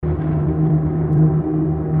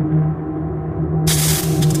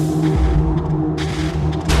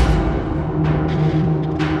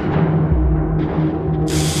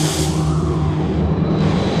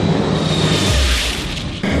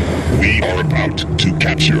about to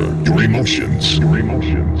capture your emotions. Your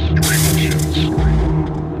emotions. Your emotions. Your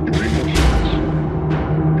emotions.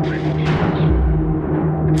 Your emotions.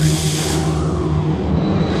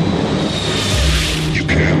 You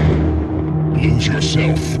can lose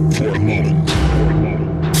yourself for a moment.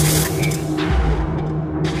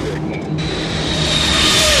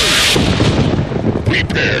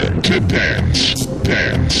 Prepare to dance,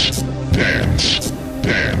 dance, dance,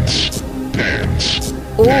 dance, dance.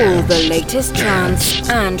 All the latest trance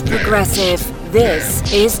and progressive. This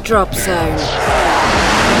is DropZone.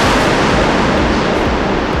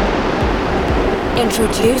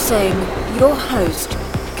 Introducing your host,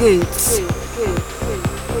 Goots.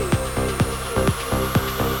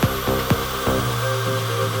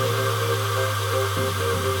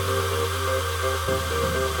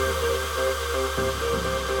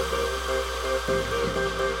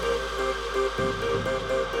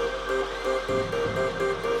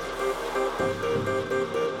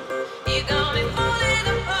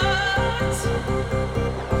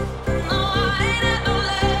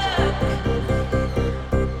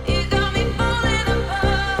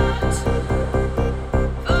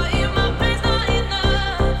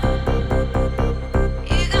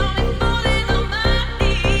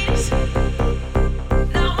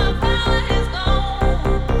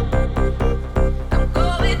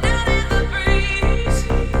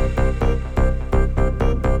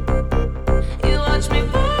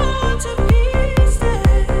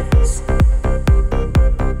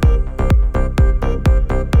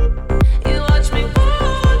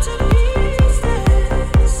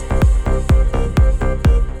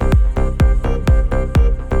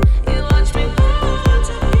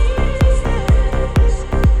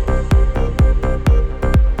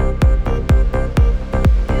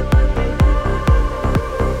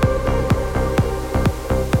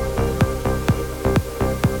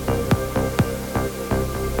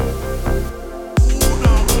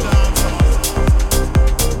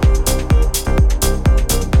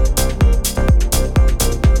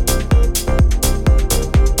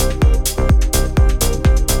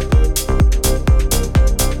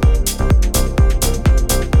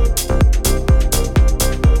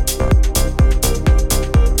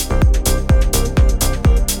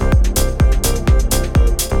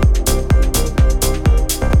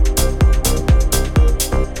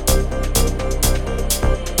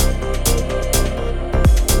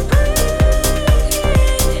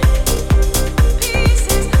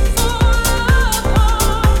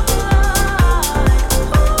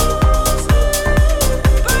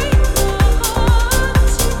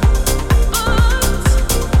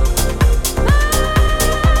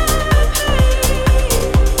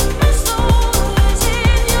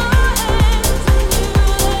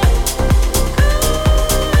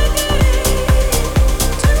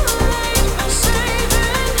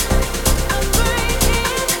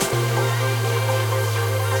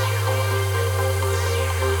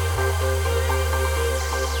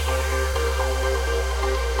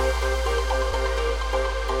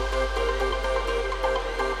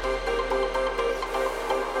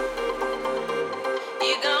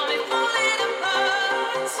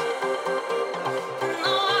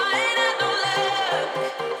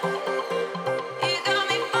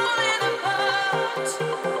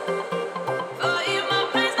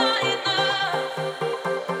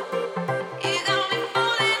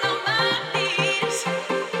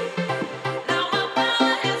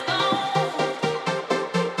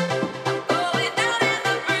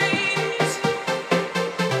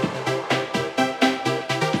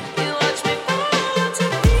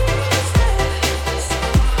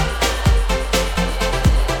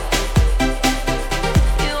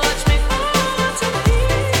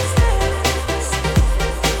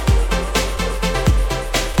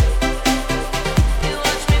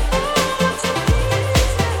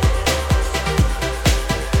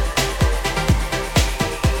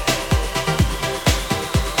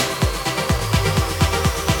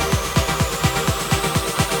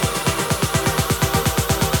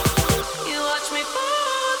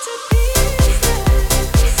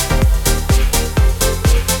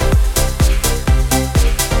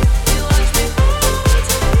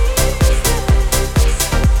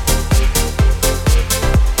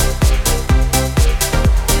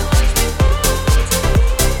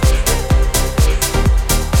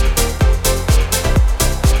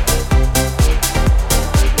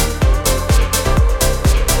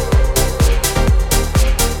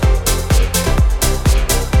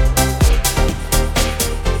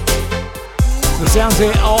 Sounds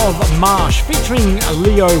there of Marsh featuring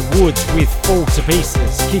Leo Woods with Fall to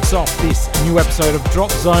Pieces kicks off this new episode of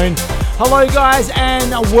DropZone. Hello guys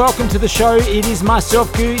and welcome to the show. It is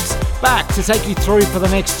myself, Goots, back to take you through for the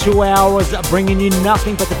next 2 hours, bringing you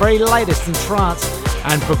nothing but the very latest in trance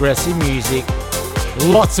and progressive music.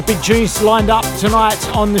 Lots of big tunes lined up tonight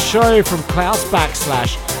on the show, from Klaus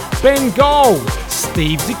Backslash, Ben Gold,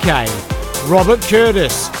 Steve Decay, Robert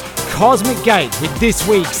Curtis, Cosmic Gate with this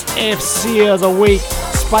week's FC of the Week,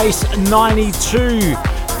 Space 92,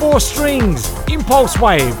 4 Strings, Impulse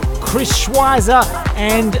Wave, Chris Schweizer,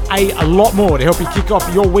 and a lot more to help you kick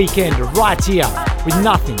off your weekend right here with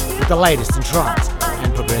nothing but the latest in trance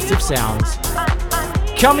and progressive sounds.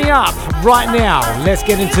 Coming up right now, let's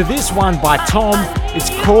get into this one by Tom. It's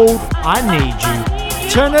called I Need You.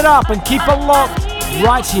 Turn it up and keep it locked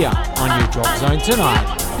right here on your Drop Zone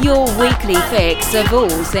tonight. Your weekly fix of all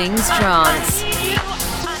things trance.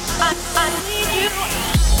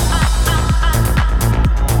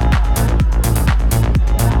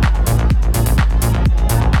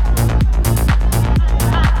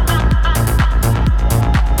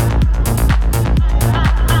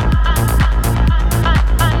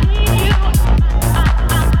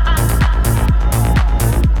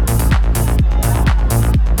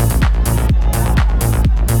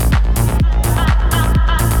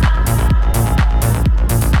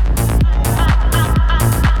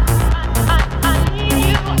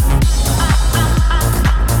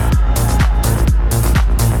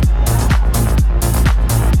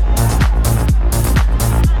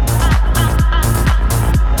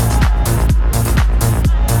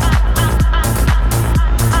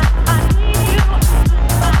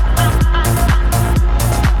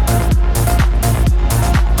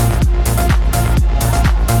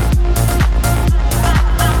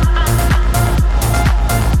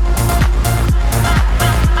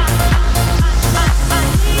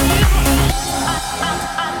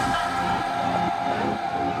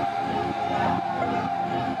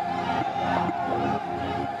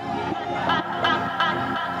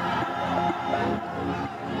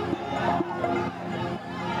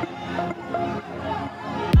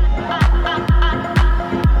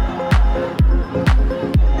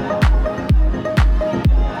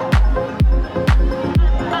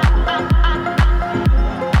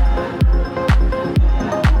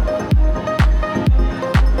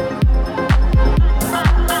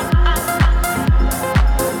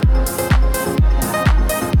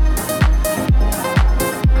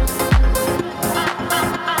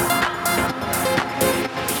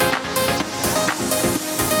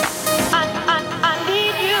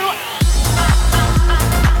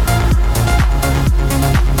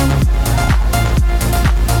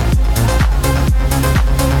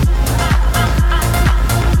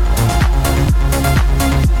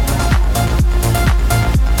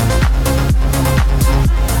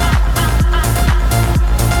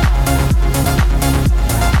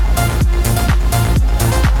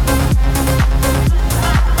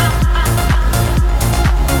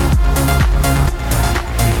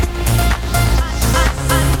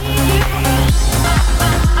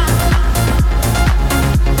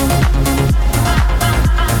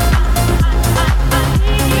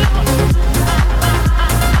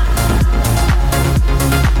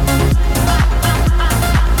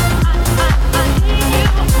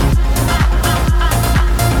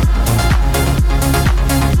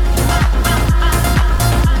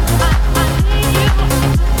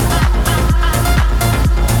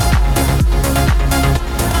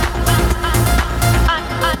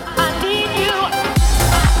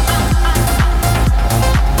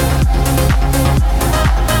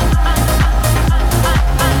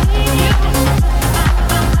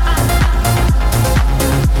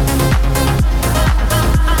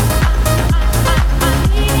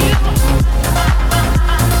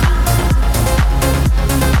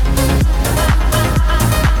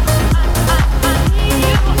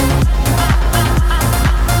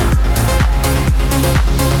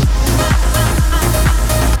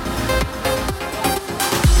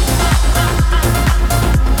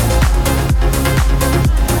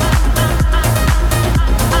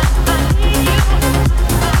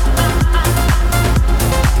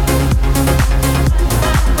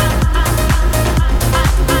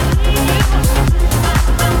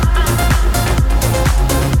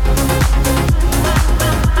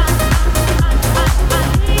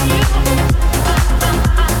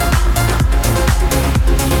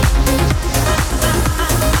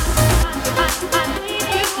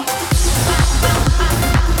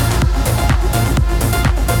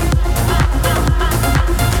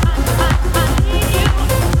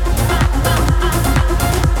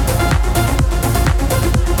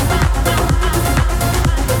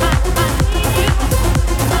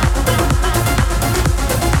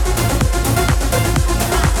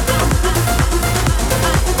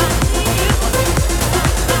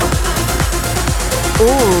 All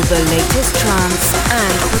the latest trance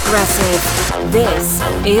and progressive. This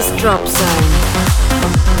is DropZone.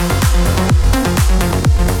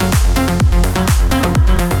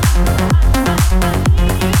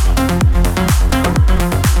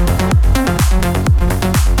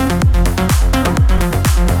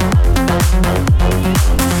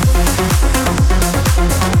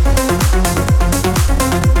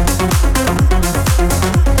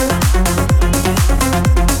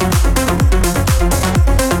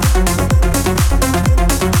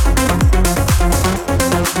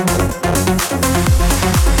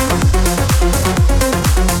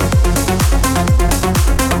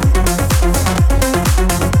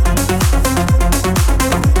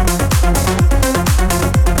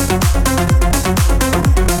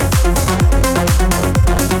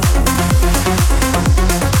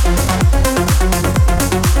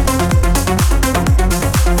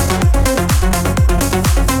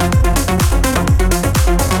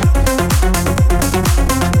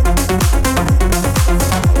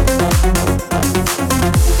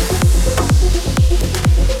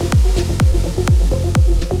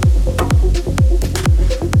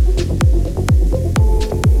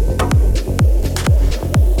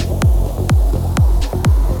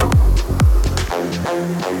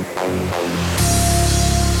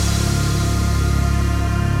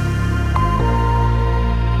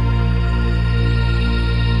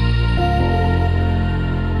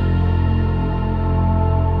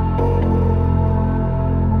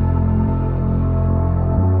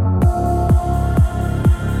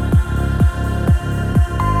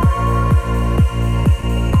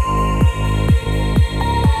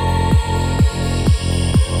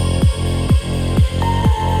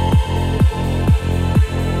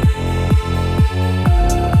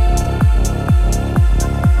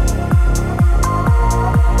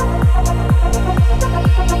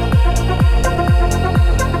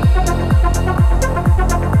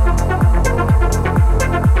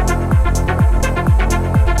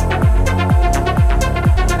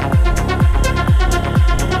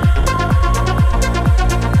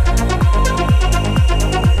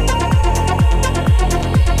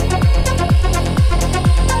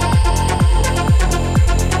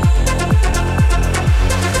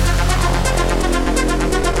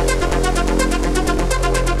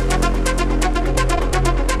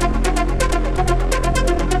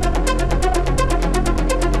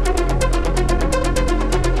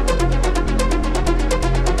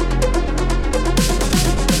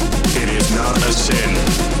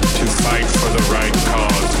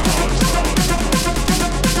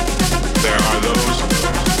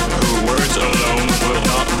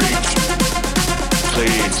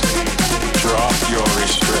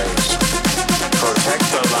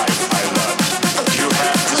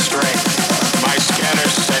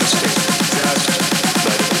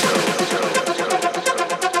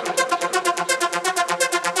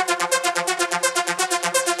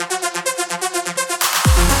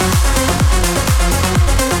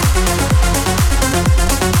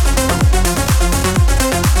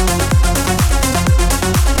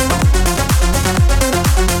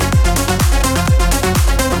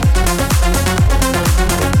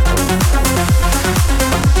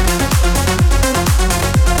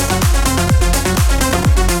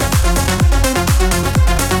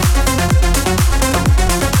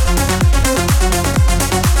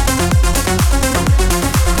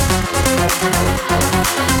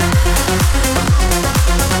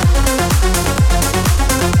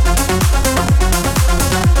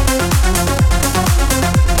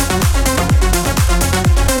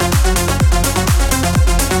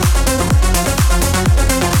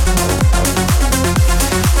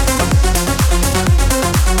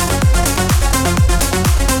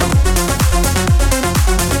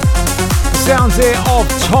 Sounds there of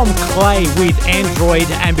Tom Clay with Android,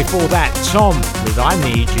 and before that, Tom with I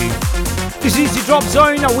Need You. This is the Drop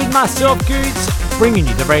Zone with myself, Goots, bringing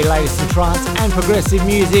you the very latest in trance and progressive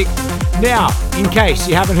music. Now, in case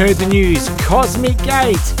you haven't heard the news, Cosmic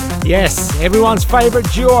Gate, yes, everyone's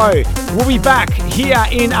favourite duo, will be back here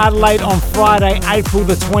in Adelaide on Friday, April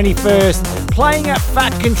the 21st, playing at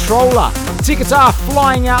Fat Controller. Tickets are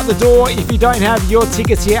flying out the door. If you don't have your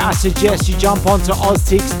tickets yet, I suggest you jump onto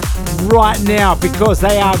OzTix right now because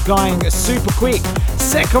they are going super quick.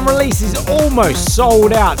 Second release is almost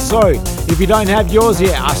sold out, so if you don't have yours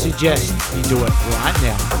yet, I suggest you do it right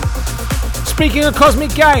now. Speaking of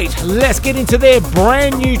Cosmic Gate, let's get into their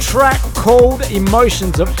brand new track called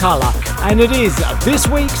Emotions of Colour, and it is this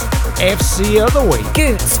week's FC of the Week.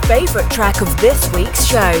 Goot's favourite track of this week's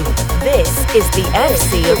show. This is the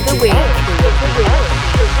FC of the Week.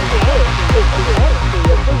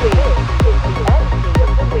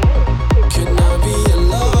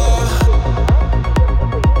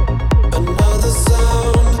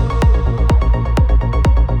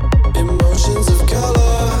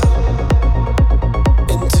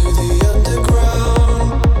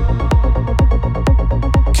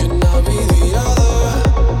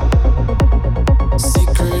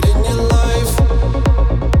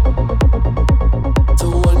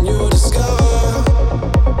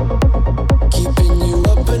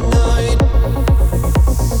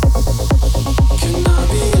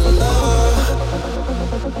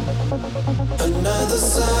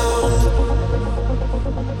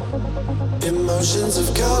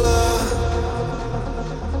 color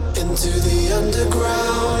into the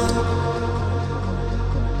underground.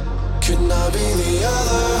 Couldn't I be the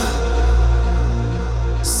other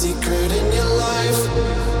secret in your life?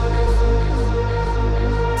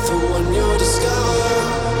 The one you'll discover,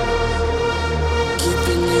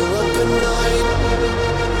 keeping you up at night.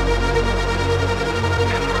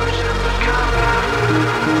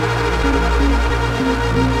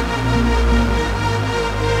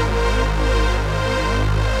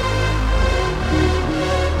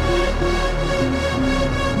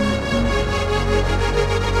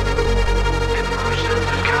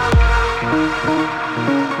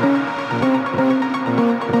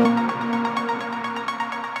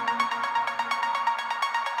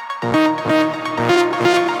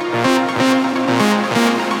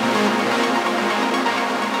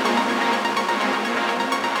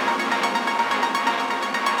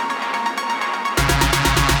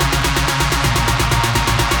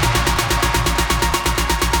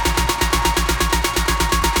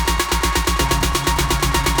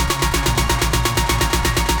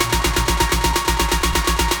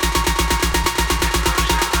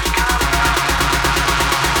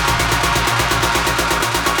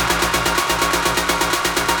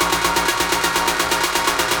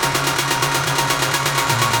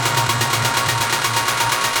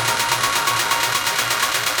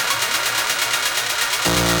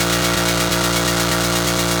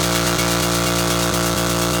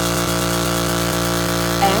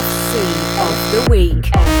 The week.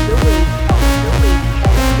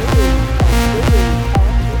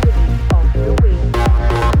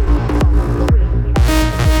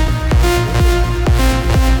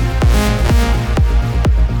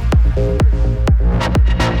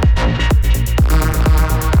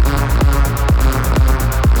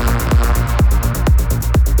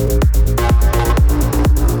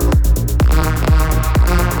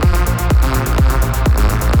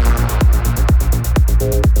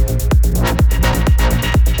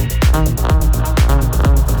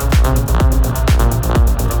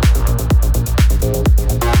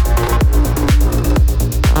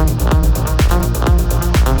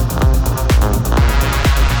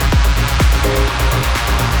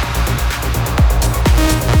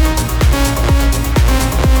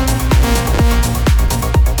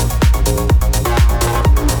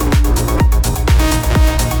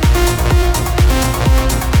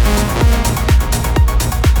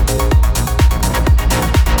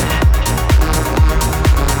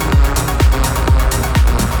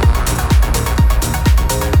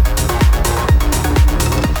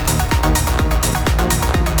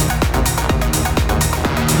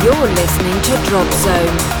 You're listening to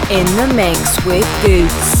DropZone in the mix with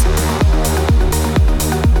Goots.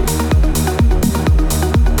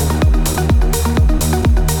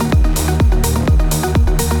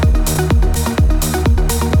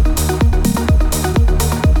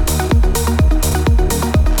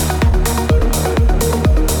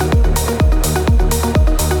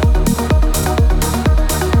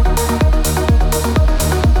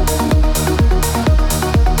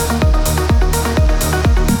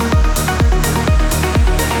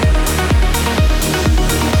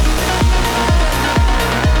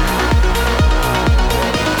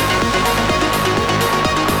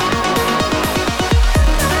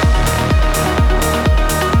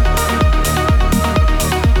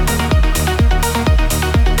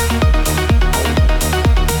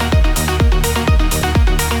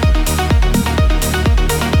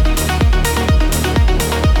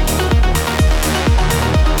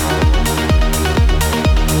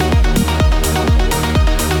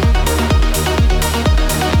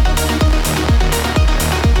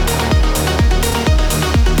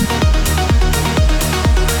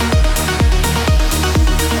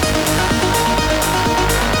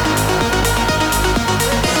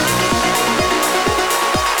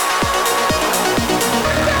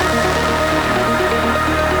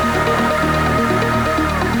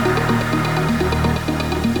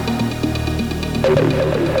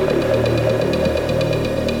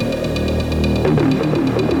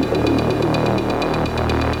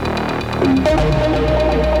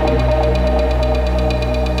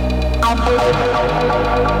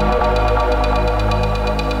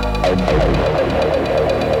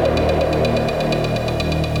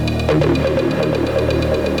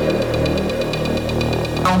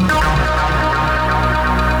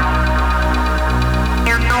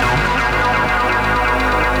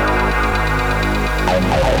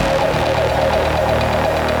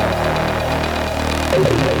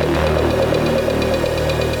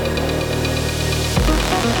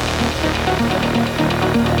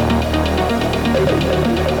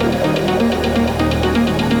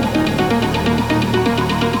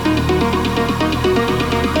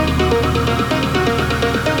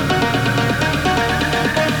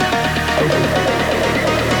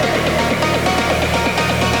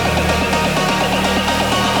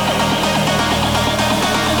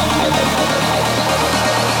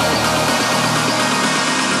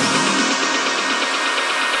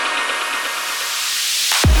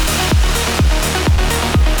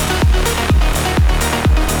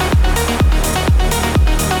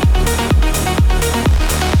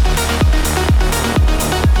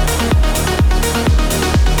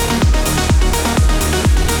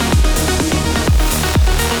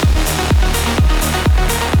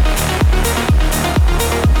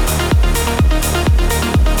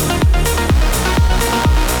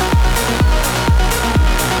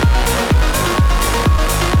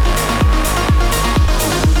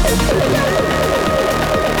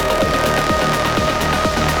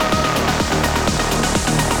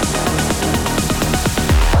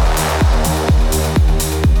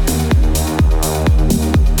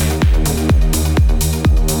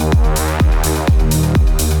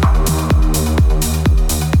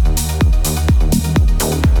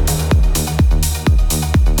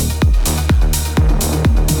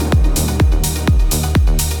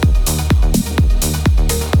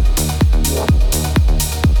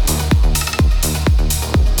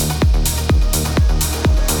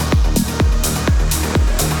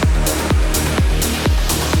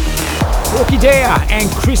 Porky Dare and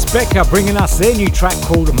Chris Becker bringing us their new track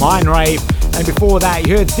called Mind Rave. And before that,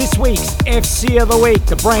 you heard this week's FC of the Week,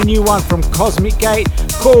 the brand new one from Cosmic Gate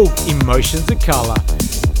called Emotions of Colour.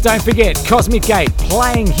 Don't forget, Cosmic Gate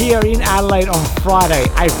playing here in Adelaide on Friday,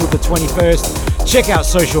 April the 21st. Check out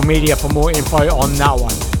social media for more info on that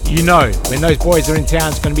one. You know, when those boys are in town,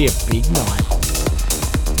 it's going to be a big night.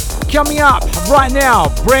 Coming up right now,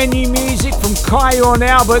 brand new music from Caio and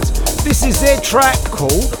Albert. This is their track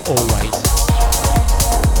called Always.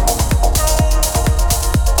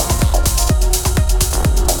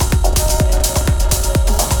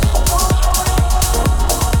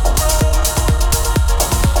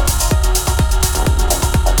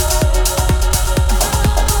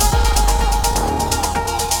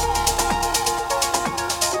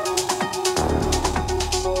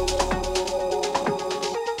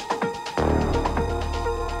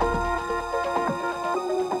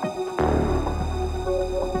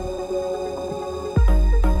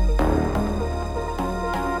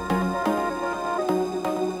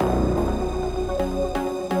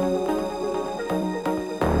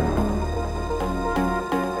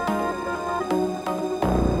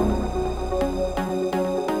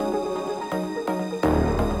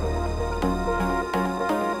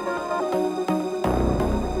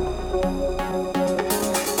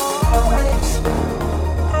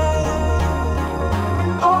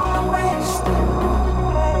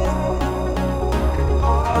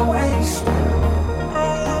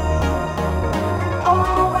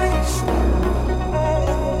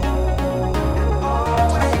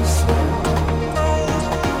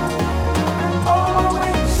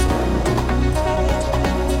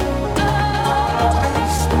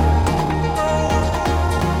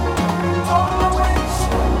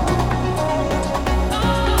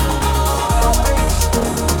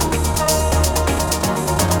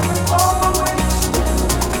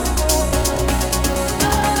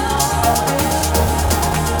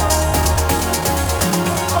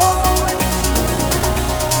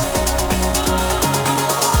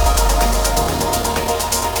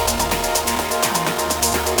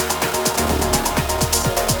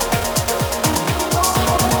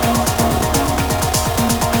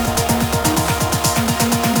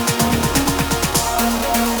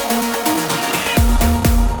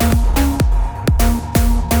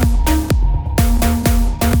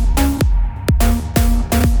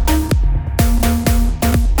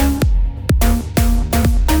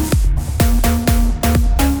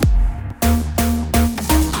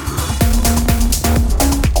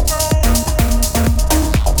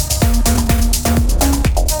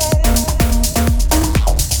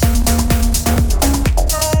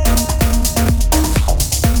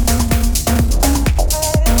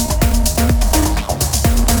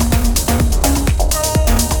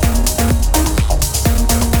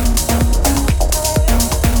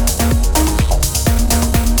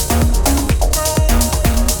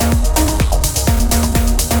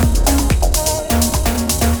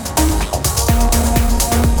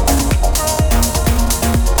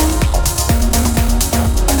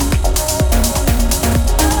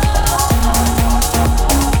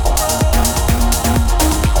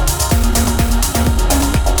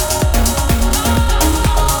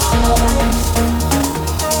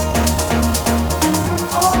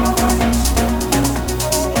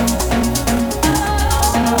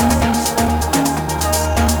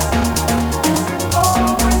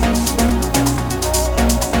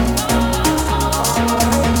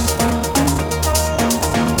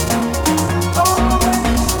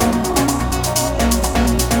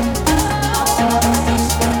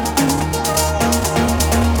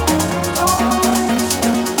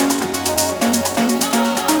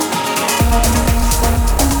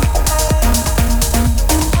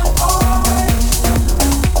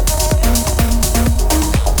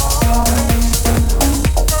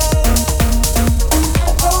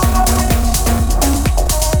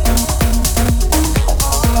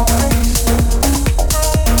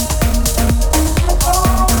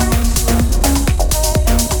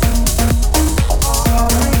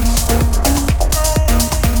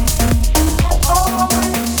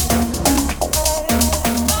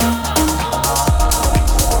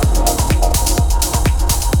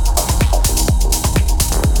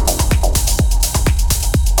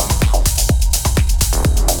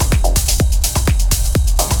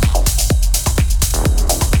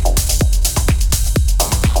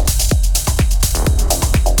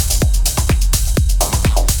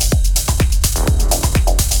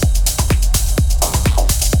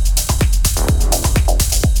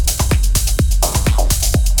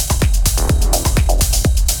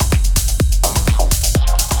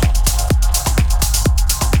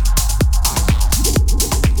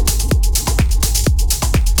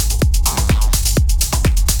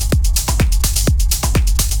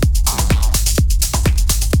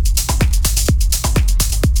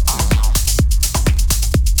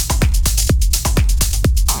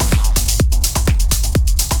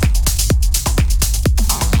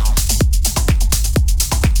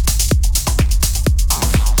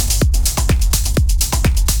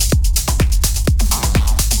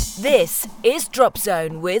 This is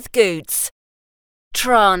DropZone with Goots.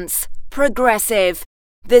 Trance, progressive,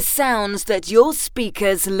 the sounds that your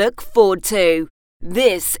speakers look forward to.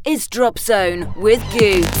 This is DropZone with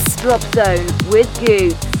Goots. DropZone with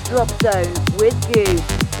Goots. DropZone with Goots.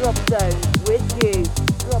 DropZone with Goots.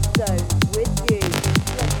 DropZone with Goots.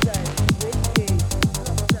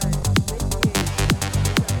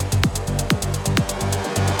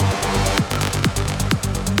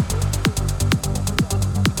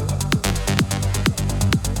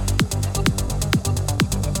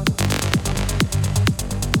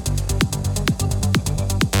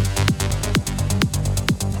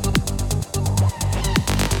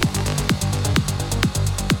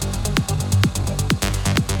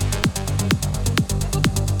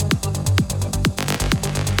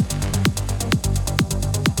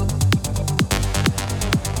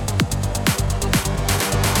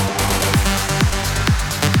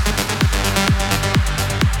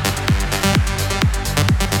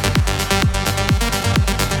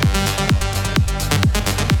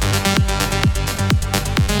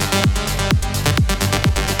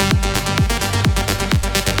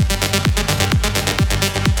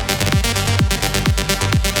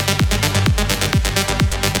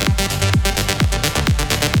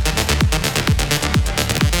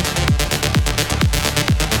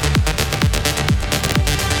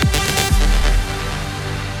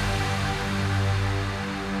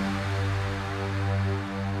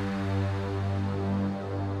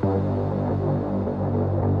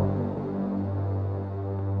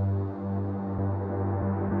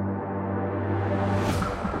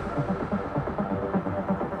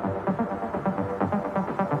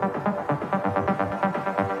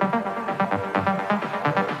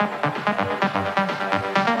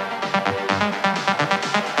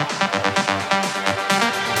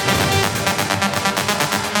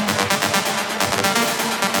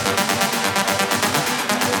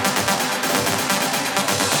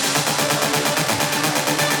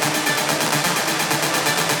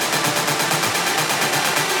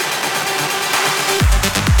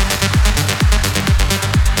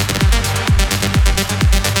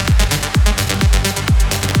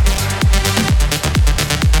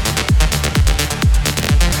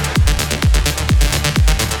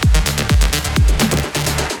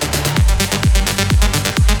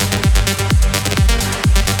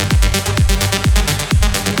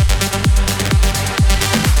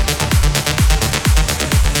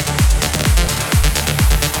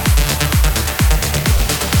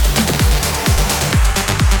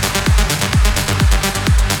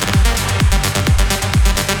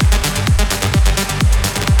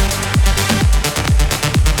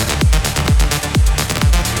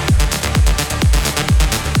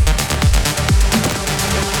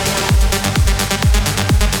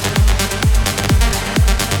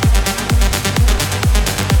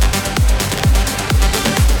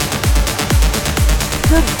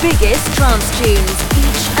 Biggest trance tunes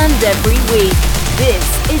each and every week. This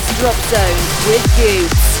is DropZone with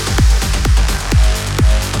Goots.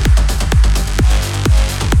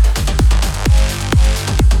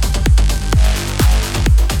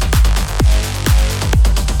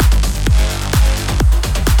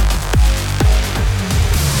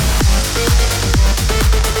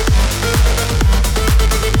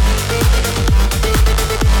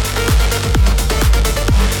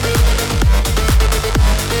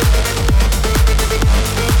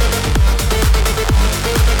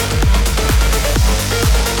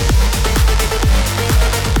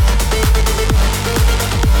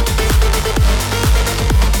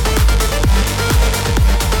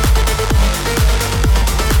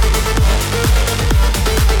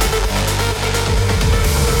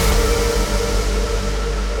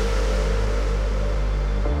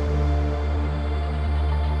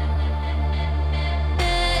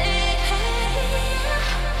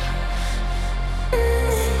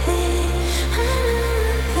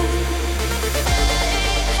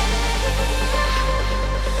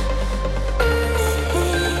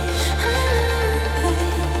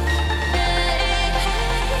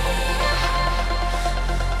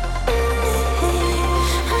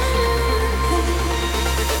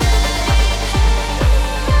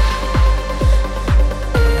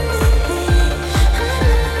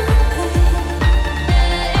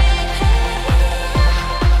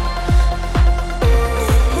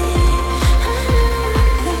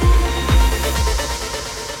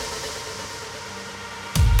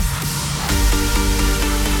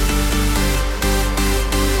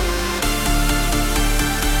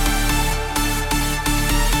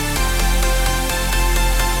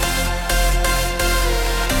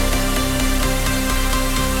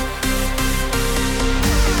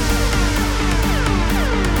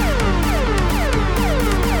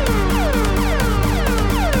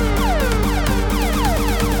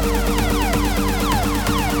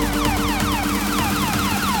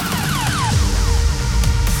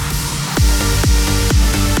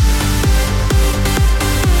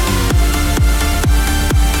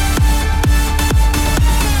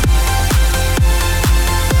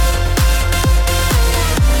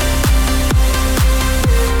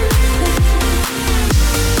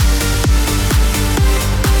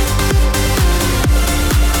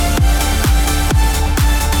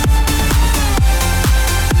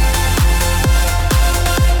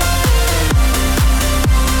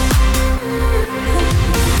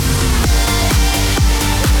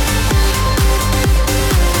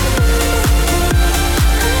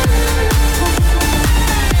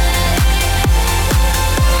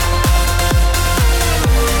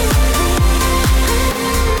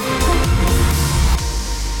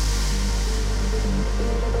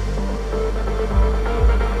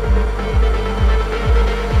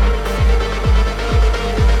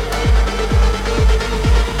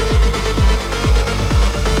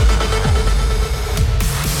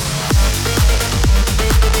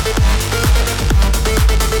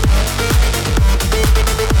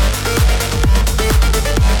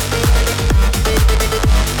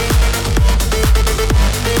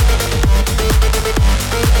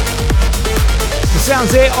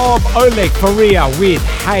 sounds there of Oleg Faria with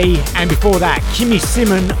Hey, and before that, Kimmy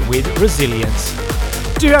Simon with Resilience.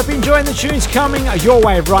 Do hope you're enjoying the tunes coming your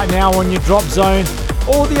way right now on your Drop Zone.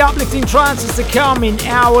 All the uplifting trances to come in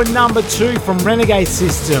hour number 2 from Renegade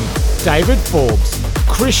System, David Forbes,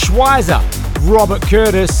 Chris Schweizer, Robert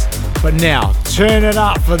Curtis. But now, turn it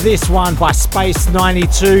up for this one by Space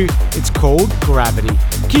 92. It's called Gravity.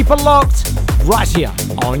 Keep it locked right here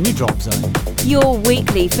on your Drop Zone. Your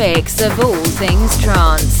weekly fix of all things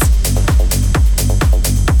trance.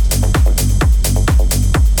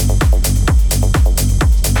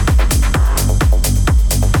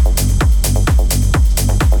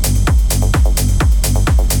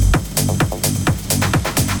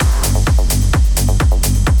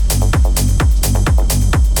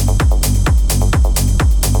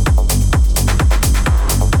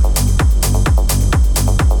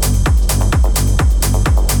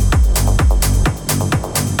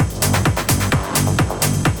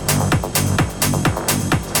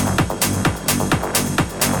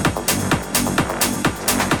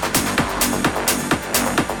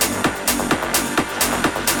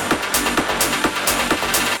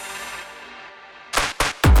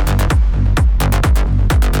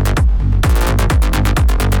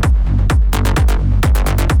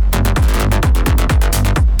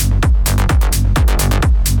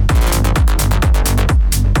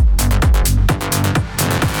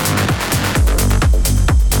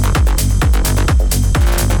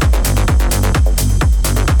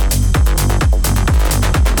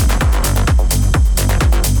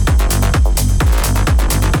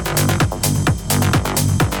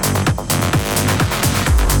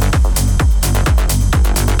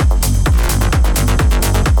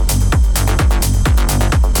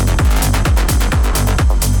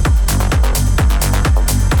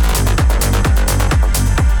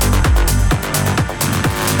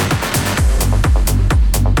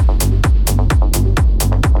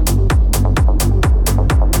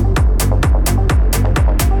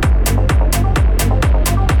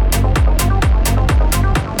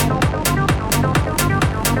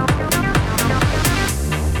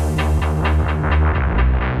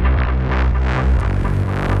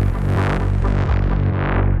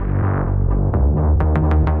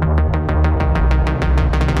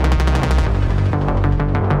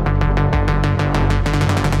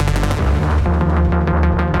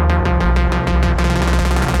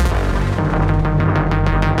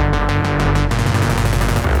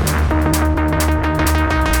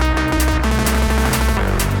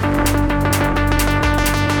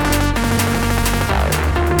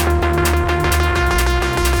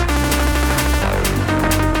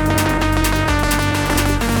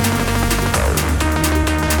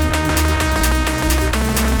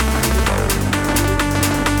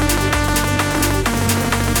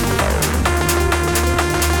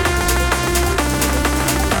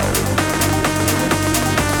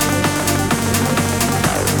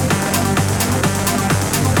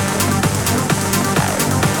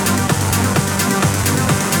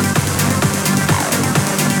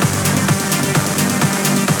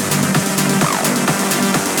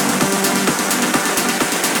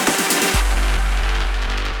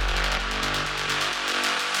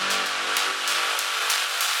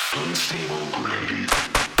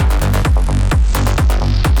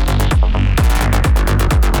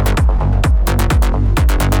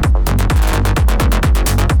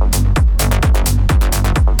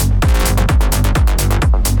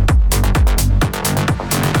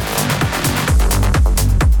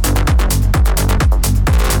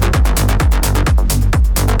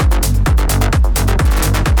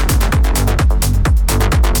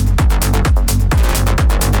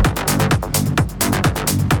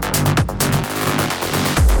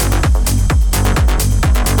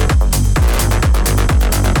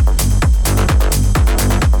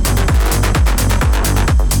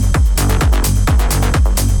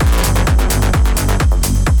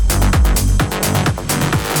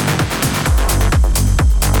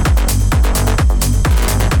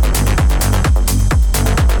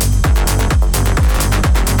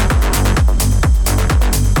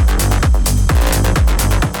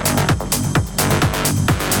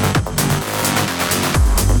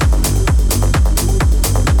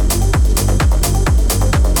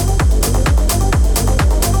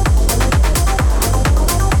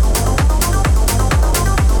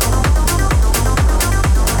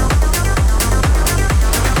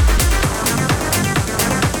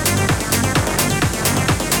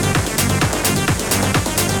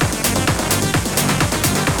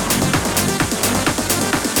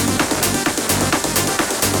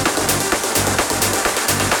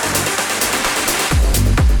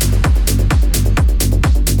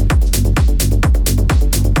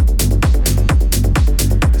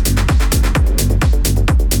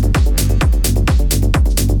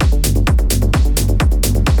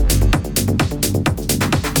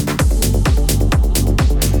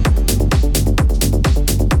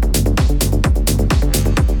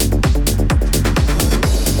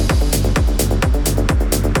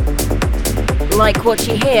 Like what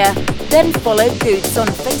you hear? Then follow Goots on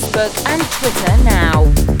Facebook and Twitter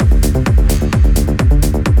now.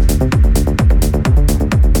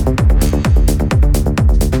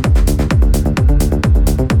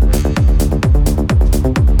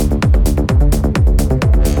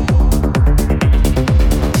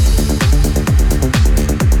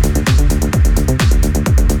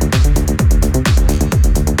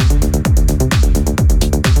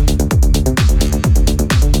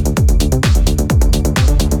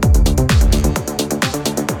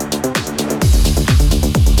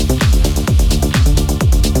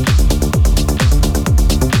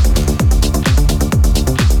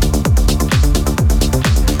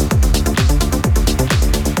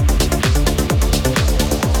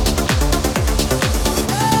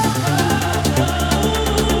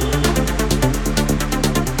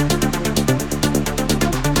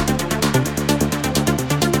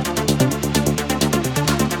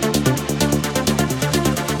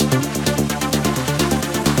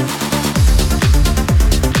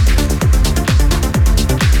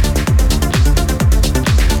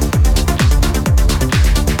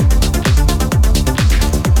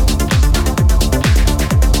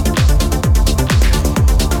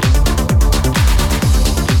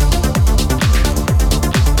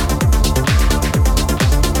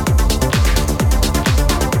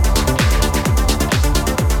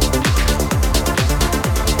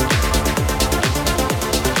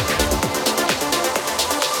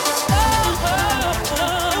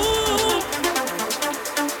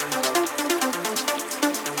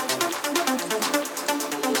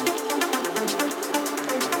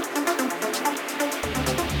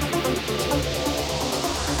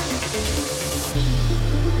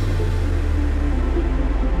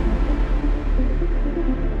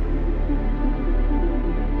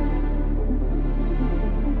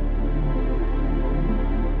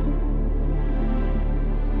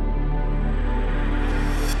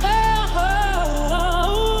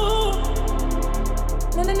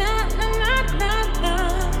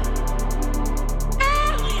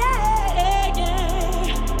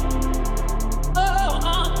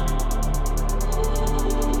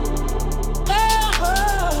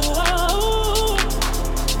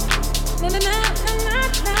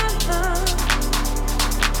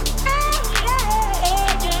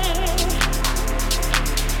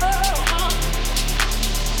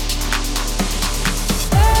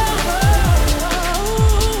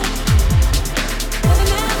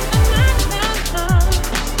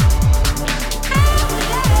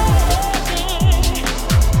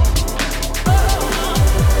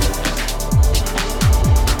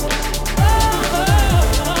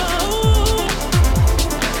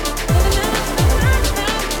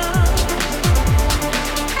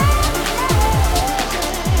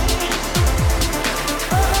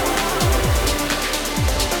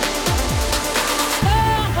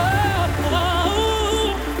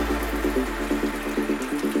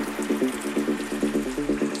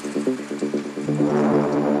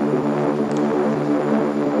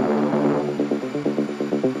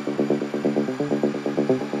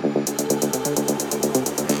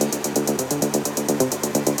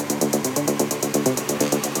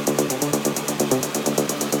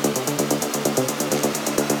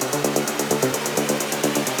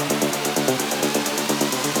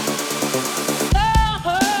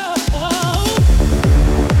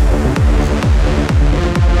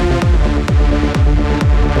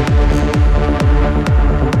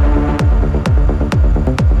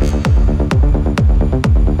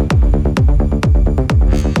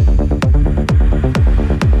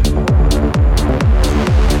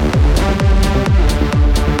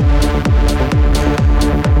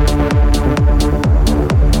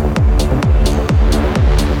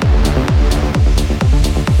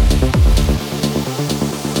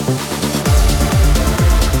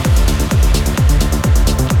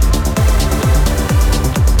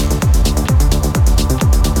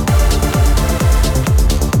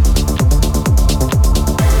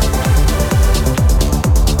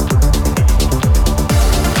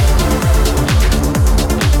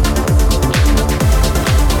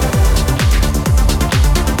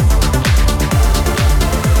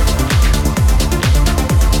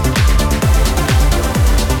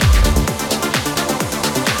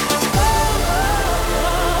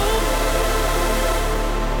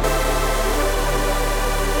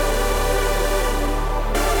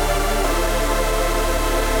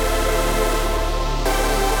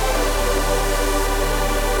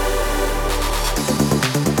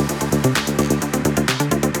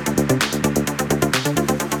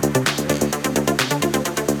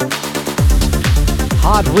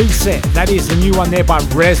 Hard Reset. That is the new one there by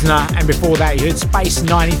Resna. And before that, you heard Space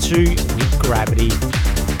 92 with Gravity.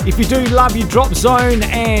 If you do love your Drop Zone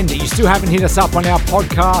and you still haven't hit us up on our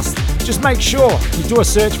podcast, just make sure you do a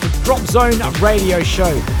search for Drop Zone Radio Show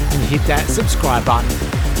and hit that subscribe button.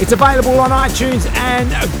 It's available on iTunes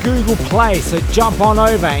and Google Play, so jump on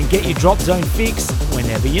over and get your Drop Zone fix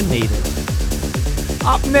whenever you need it.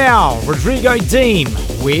 Up now, Rodrigo Deem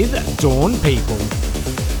with Dawn People.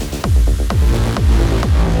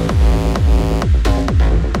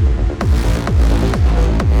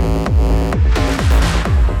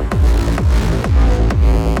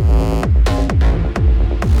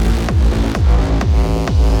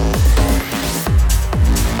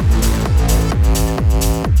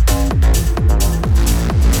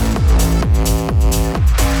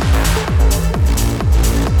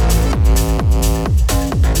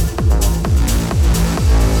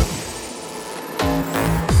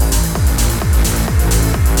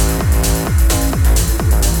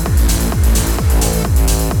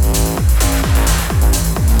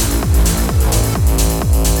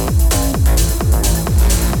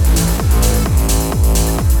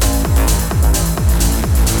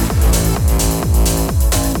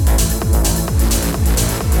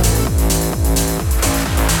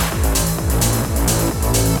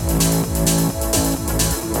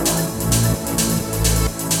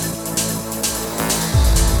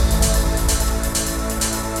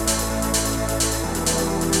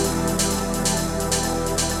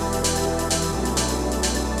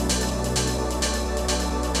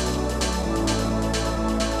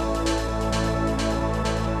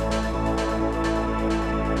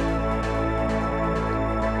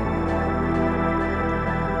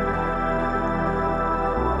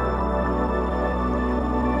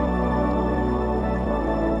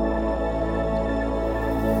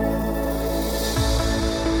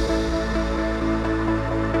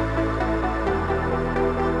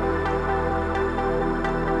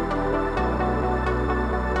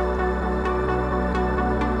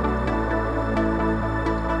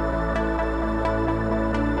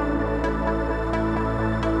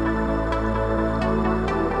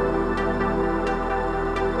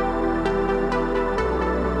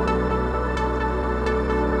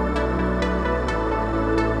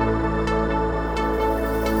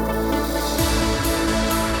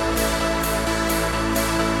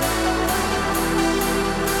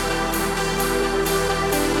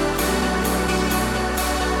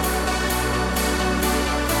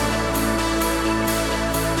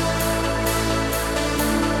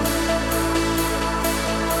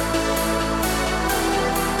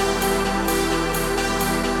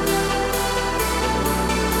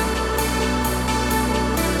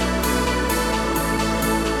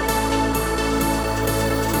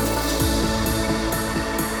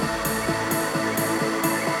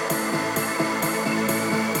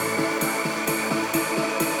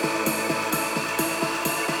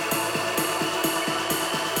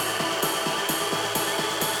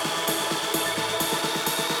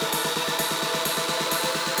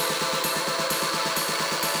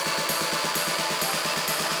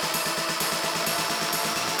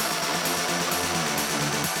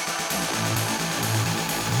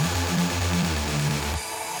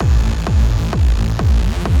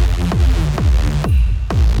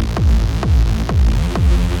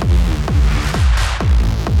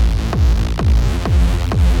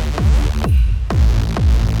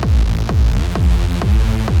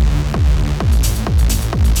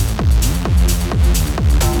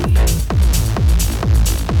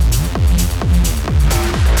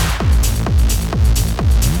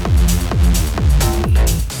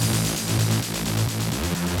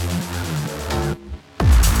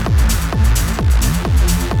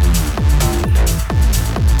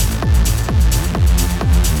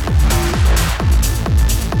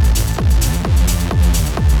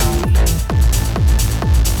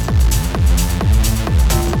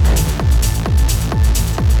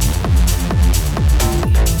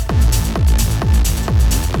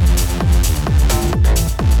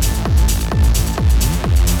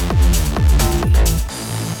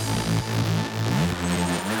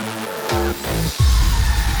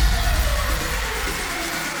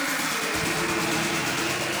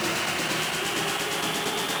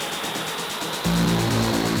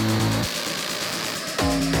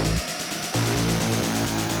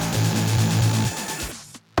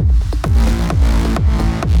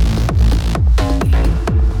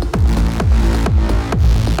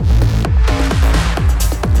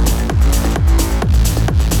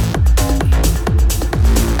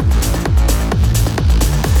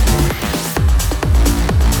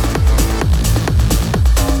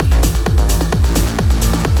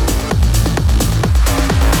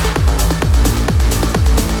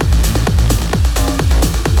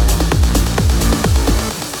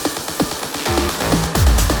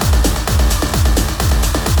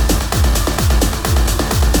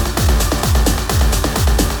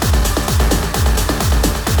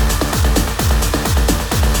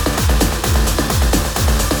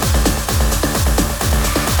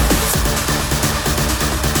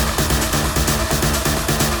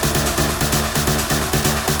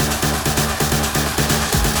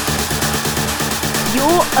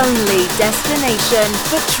 only destination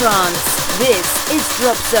for trance. This is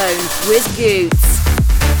DropZone with Goots.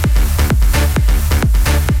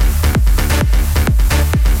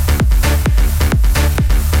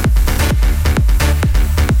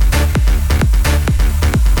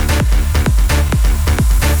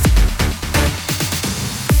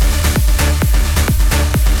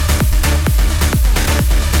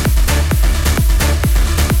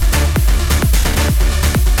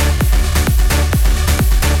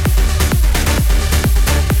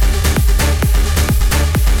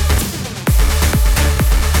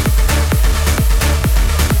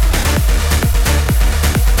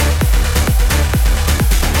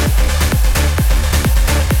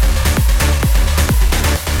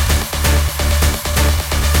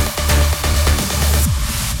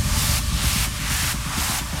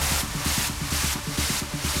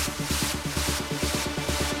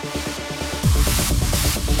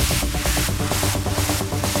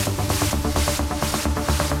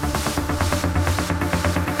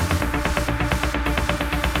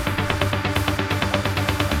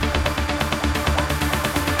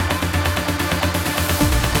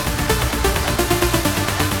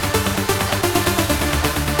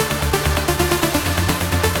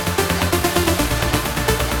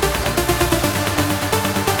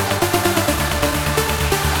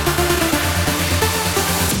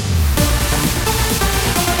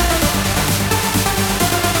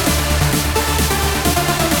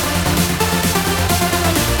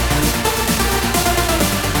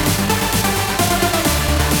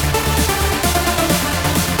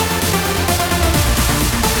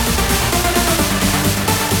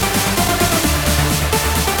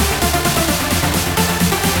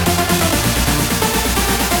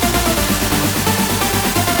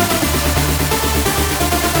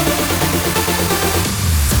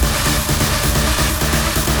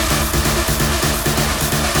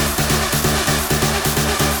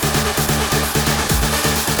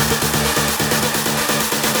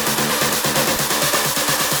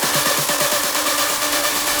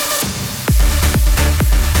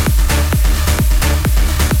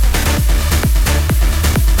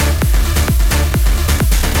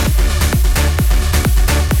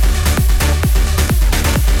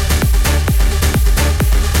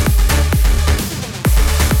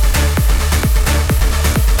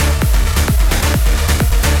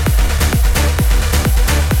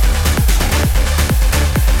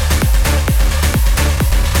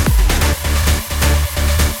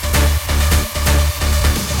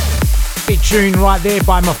 Tune right there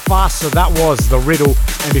by Mufasa, that was The Riddle,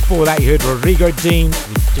 and before that you heard Rodrigo Dean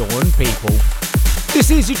with Dawn People.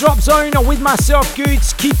 This is your Drop Zone with myself,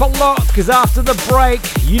 Goots. Keep it locked, because after the break,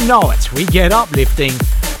 you know it, we get uplifting.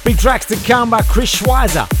 Big tracks to come by Chris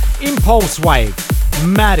Schweizer, Impulse Wave,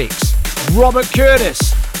 Maddox, Robert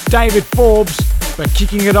Curtis, David Forbes, but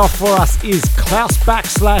kicking it off for us is Klaus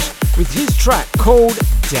Backslash with his track called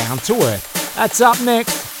Down to Earth. That's up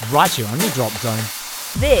next, right here on your Drop Zone.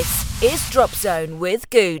 This is DropZone with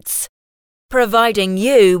Goots, providing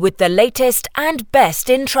you with the latest and best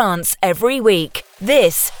in trance every week.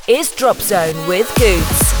 This is DropZone with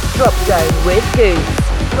Goots. DropZone with Goots.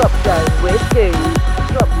 DropZone with Goots.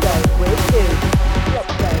 DropZone with Goots.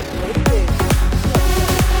 DropZone with Goots.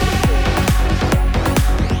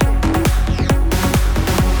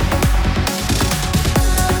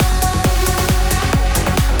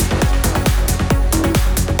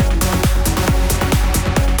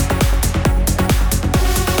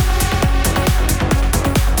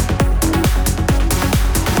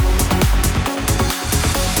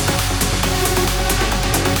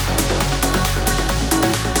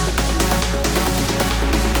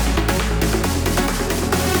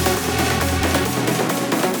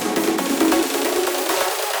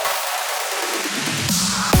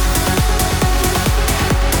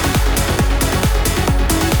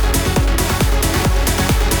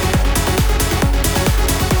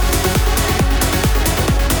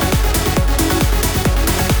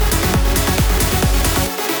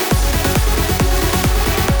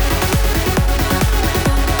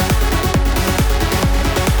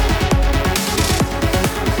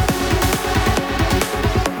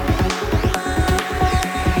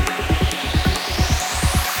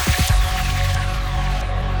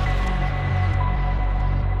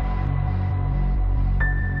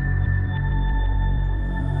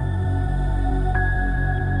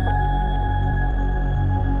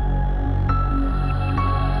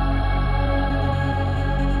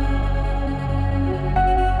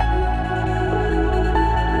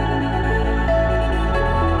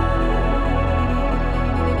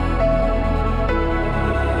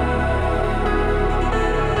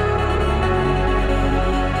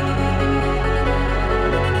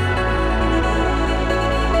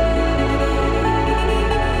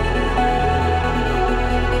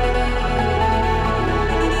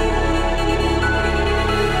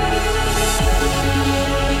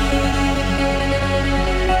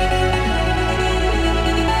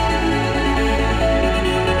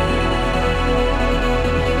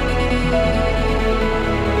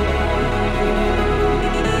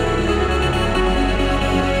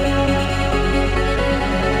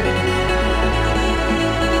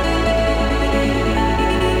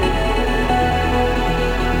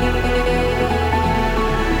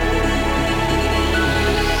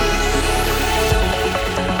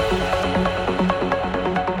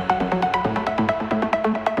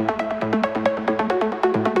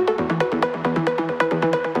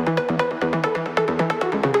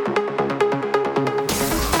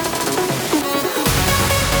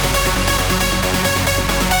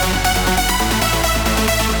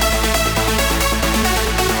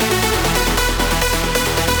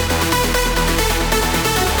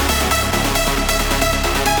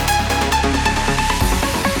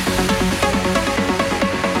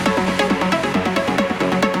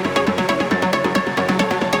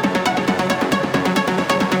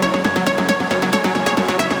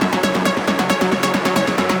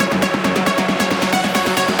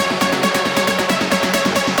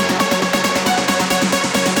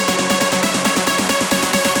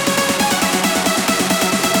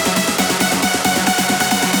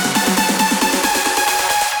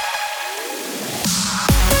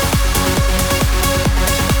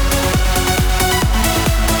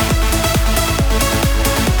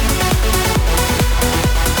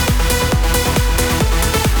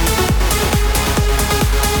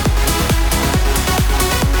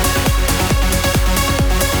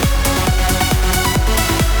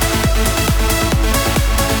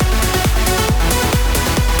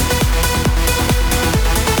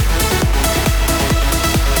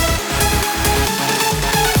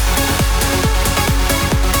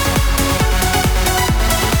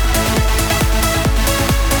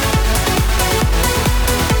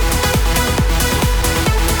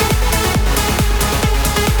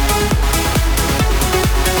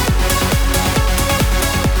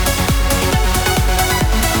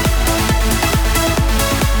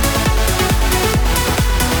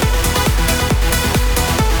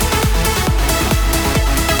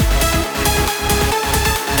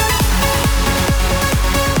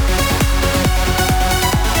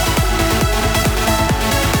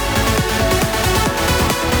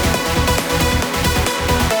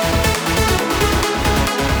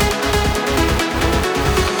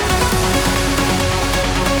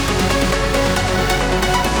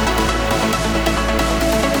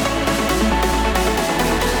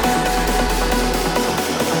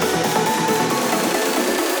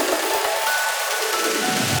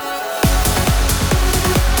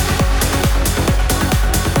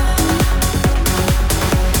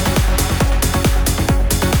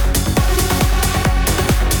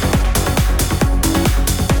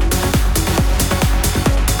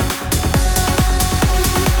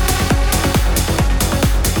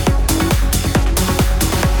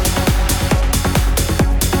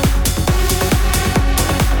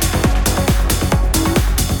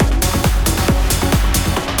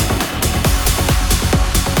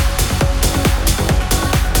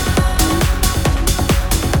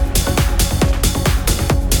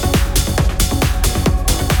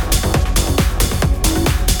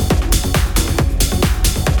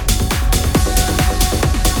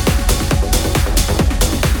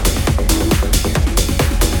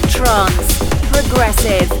 trance,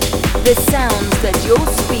 progressive, the sounds that your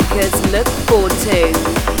speakers look forward to.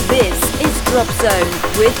 This is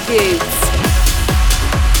DropZone with Goots.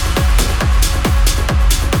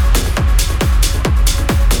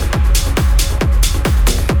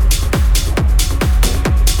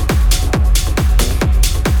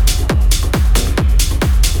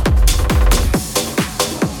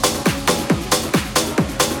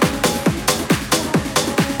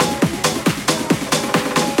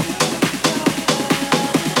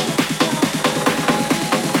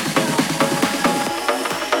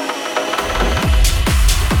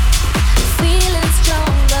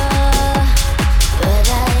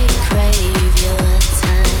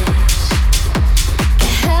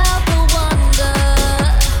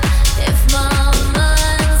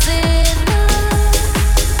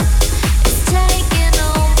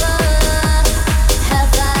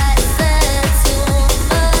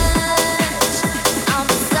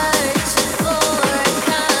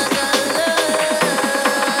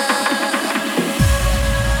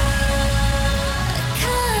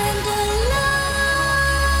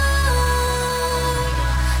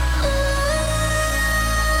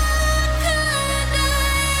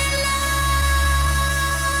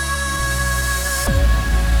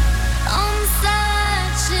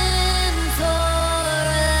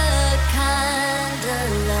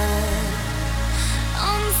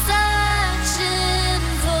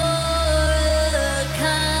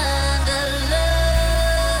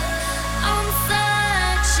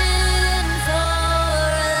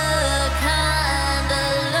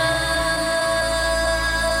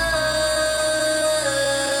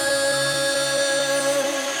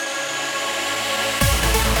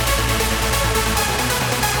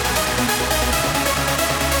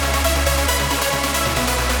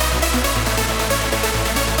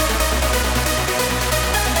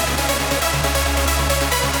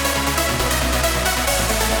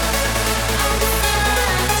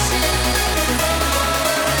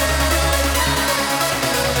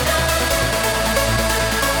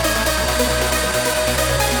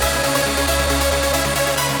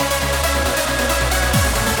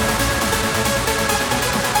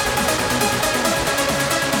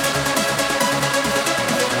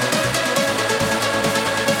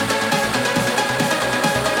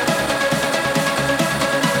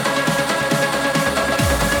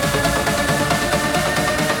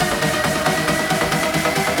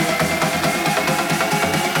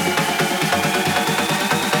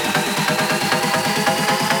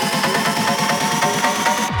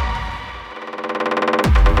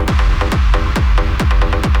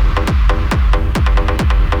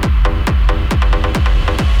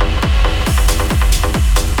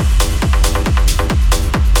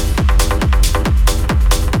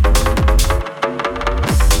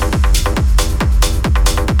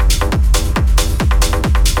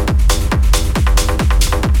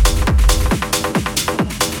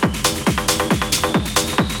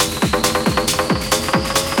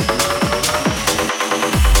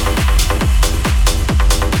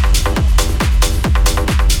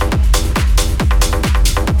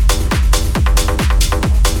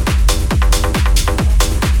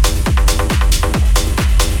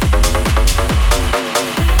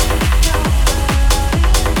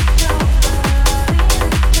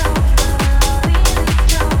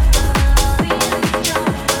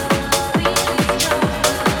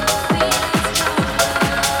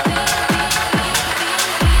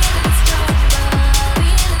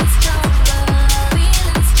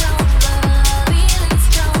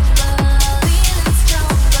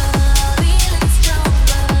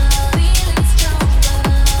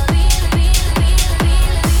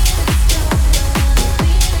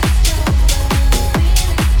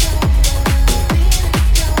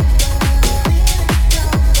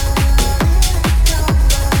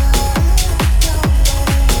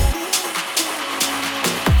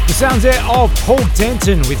 Sounds there of Paul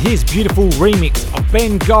Denton with his beautiful remix of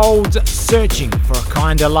Ben Gold's Searching for a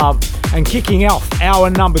Kinda Love. And kicking off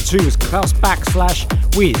hour number 2 is Klaus Backslash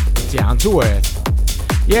with Down to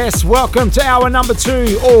Earth. Yes, welcome to hour number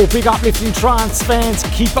 2. All big uplifting trance fans,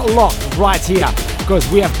 keep it locked right here because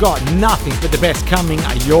we have got nothing but the best coming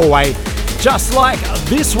your way. Just like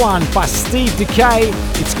this one by Steve Decay,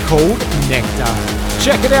 it's called Nectar.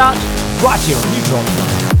 Check it out right here on New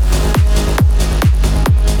DropZone.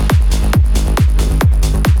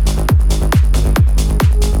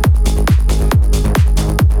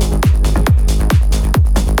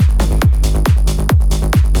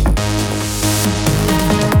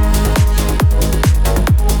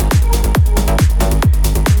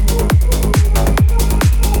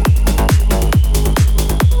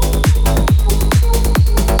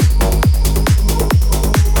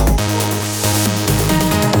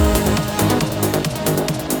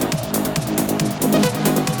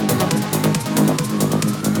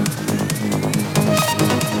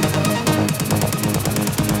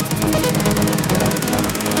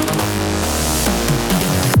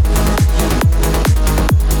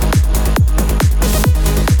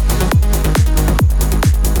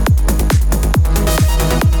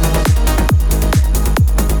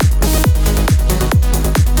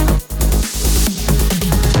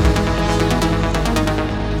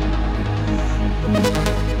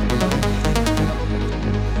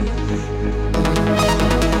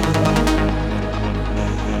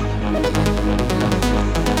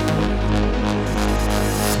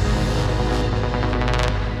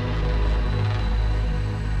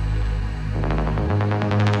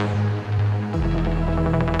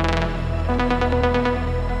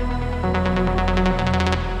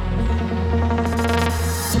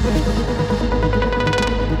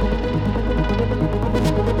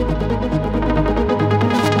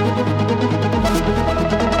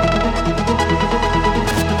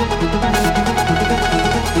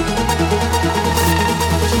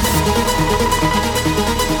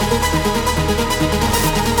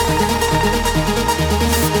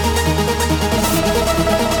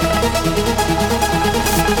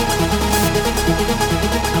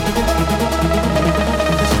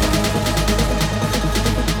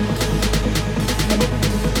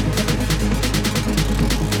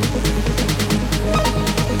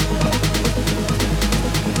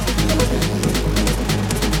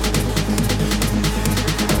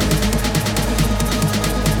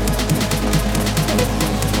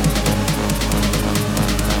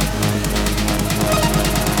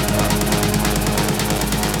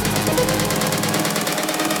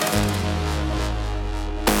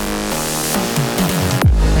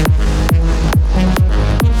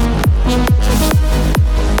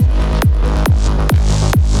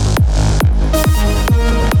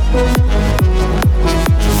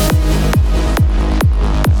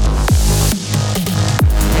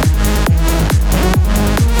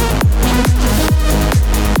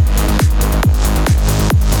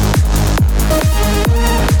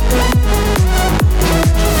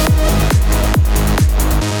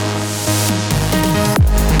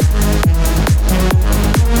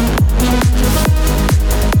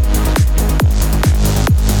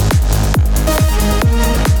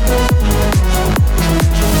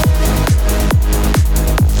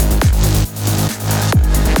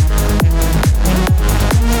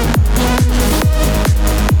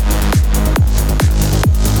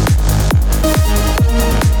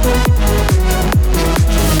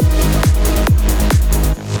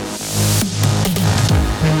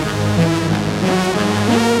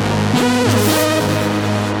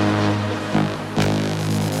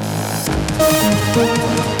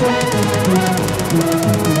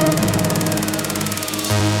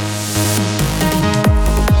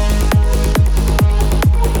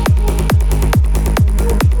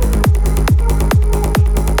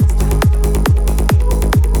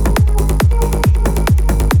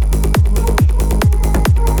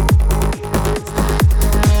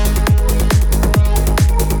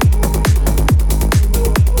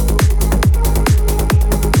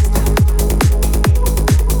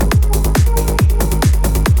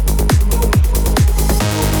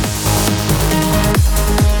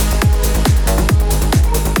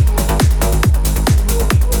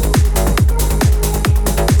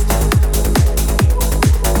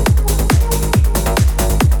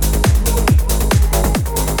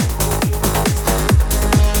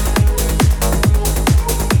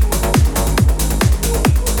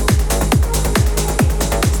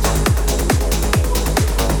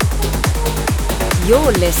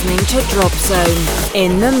 You're listening to DropZone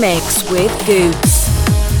in the mix with Goots.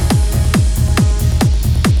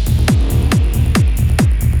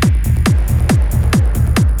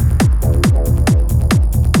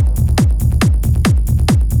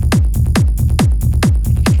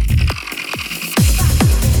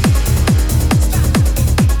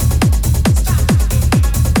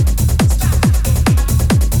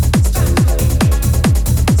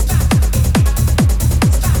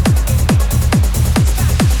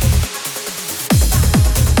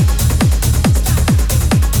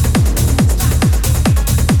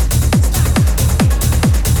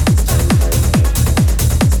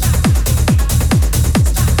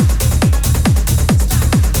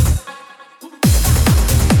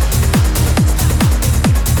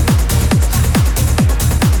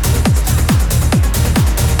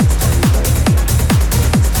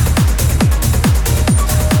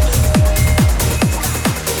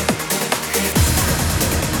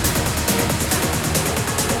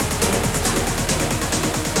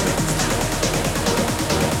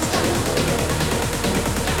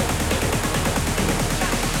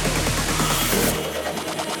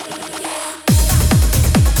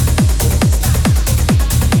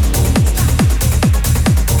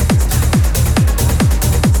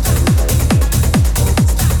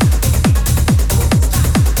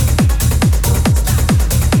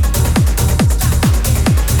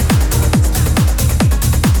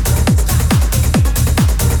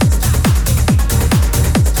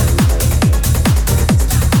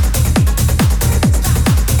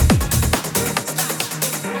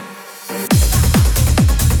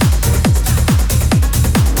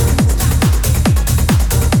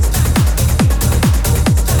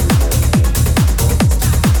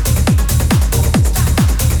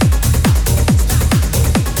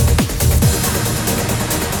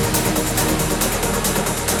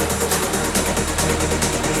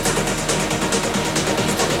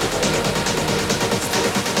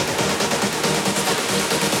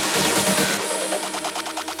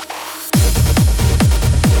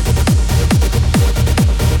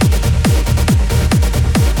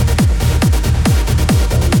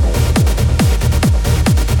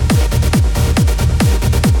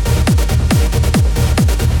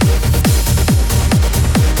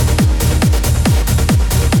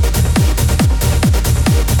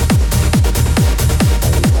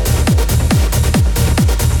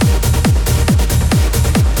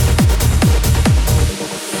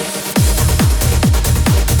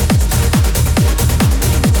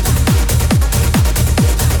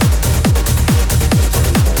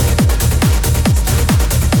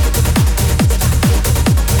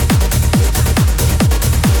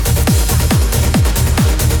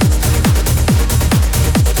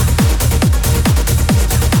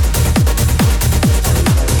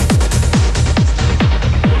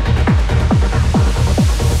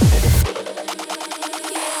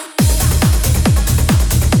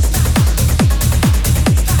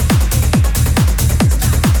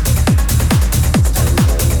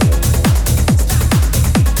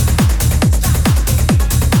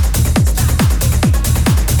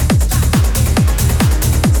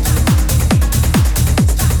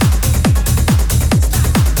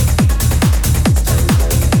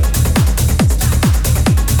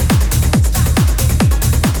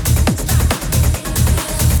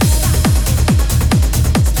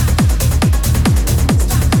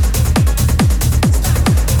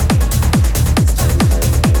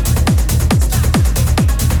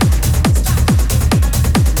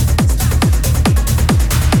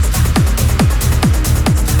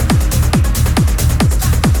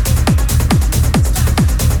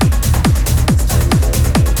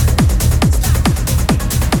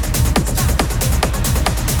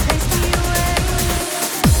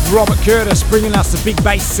 Robert Curtis bringing us the big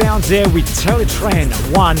bass sounds there with Teletran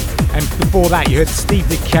 1, and before that you heard Steve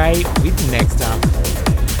Decay with Nectar.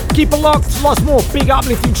 Keep it locked, lots more big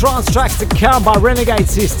uplifting trance tracks to come by Renegade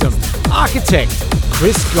System, Architect,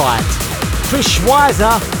 Chris Geit, Chris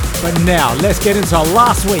Schweizer. But now let's get into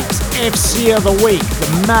last week's FC of the Week,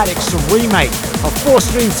 the Maddox remake of 4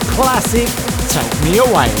 Strings classic Take Me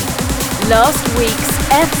Away. Last week's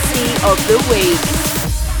FC of the Week.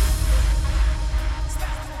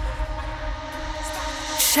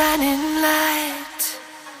 Shining light,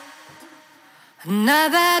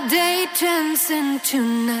 another day turns into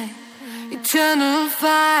night. Eternal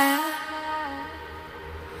fire,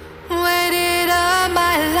 waited all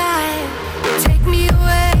my life. Take me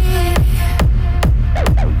away,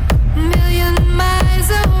 a million miles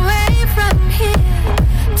away from here.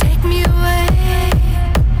 Take me away,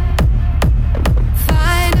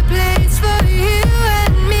 find a place for you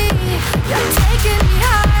and me. You're taking me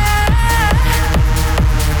higher.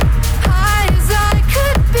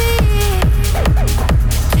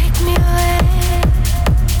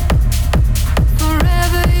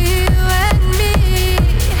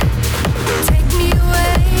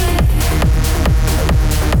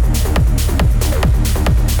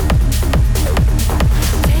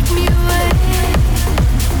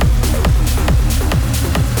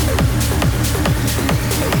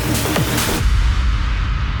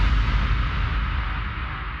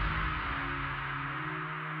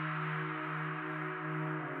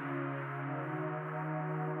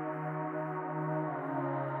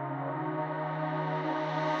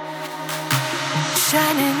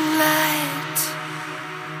 Shining light,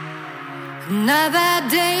 another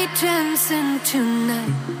day turns into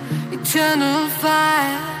night. Eternal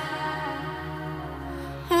fire,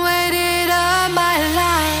 waited all my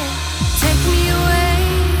life. Take me away,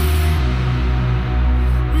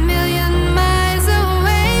 a million miles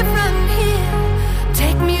away from here.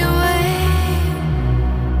 Take me away,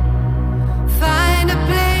 find a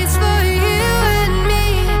place for you and me.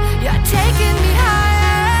 You're taking me high.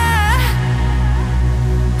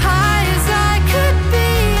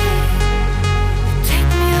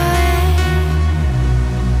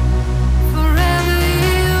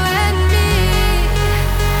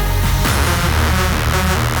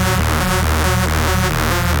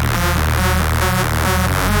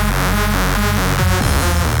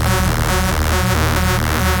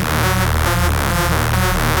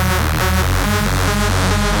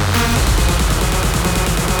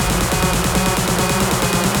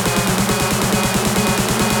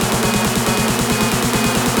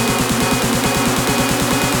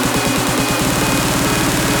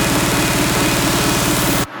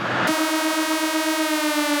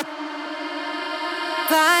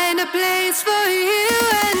 A place for you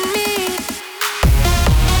and me.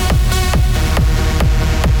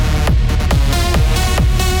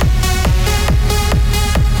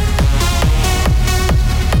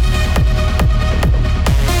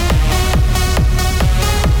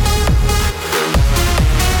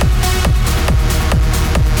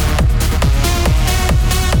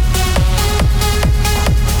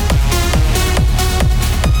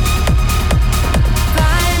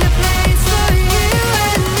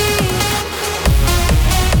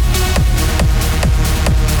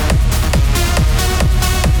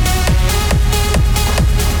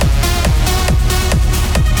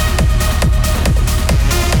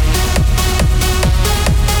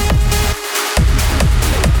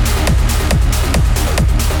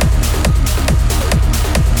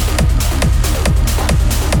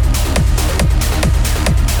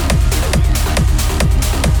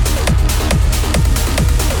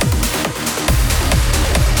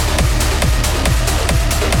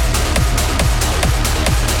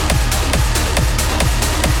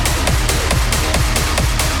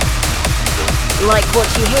 Like what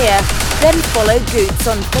you hear? Then follow Goots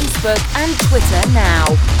on Facebook and Twitter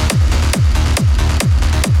now.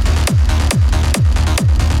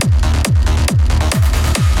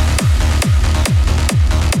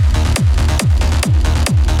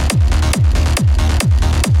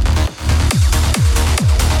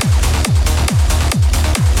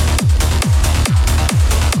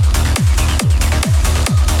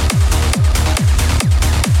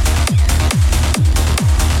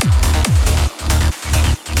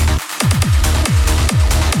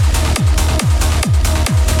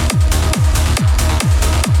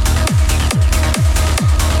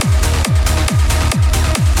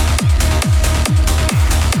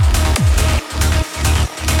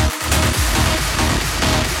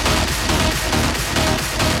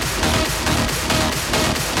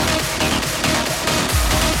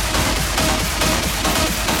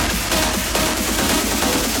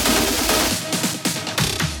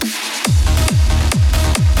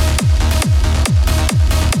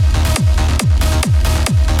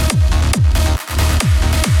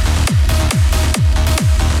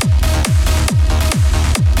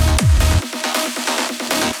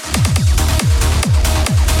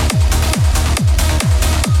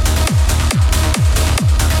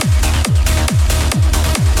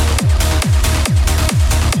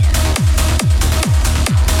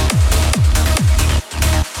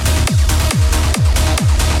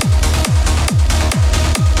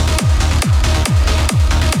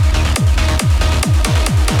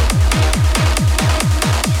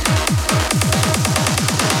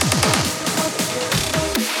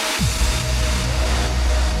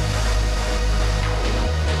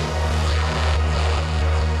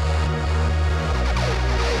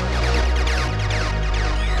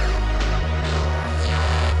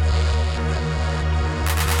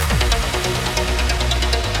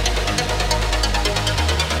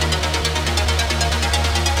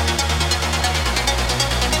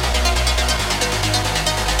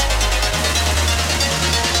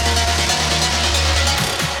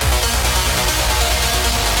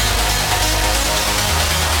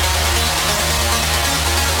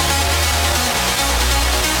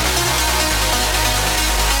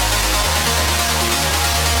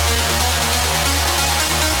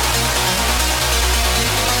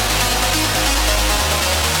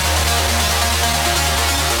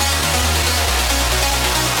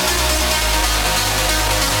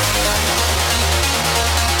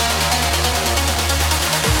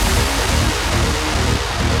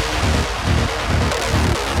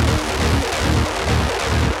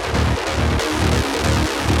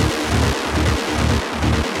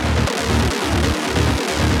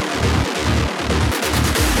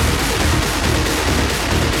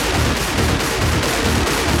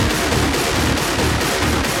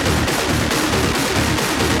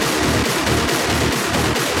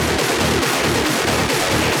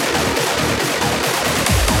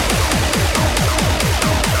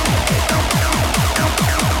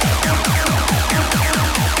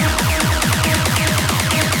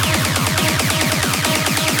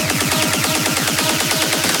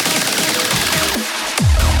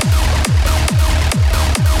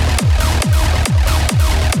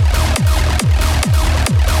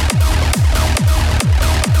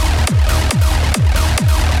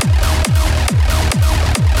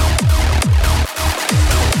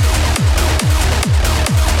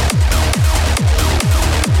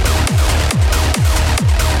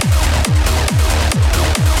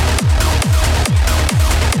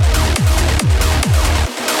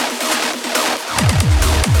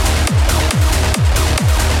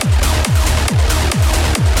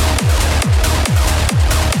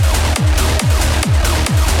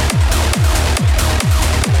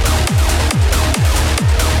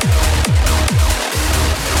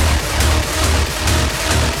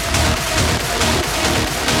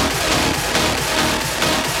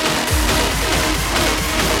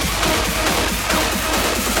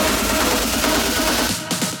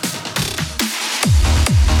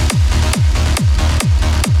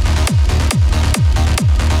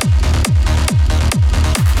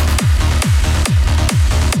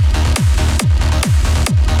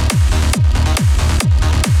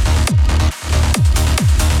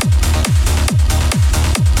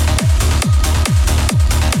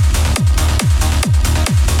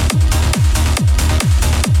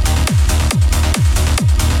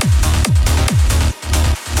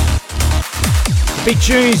 big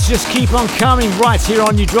tunes just keep on coming right here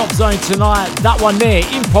on your Drop Zone tonight. That one there,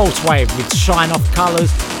 Impulse Wave with Shine Off Colours.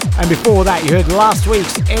 And before that, you heard last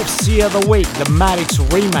week's FC of the Week, the Maddox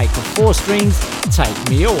remake of 4 Strings, Take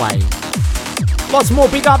Me Away. Lots more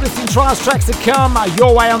big uplifting trance tracks to come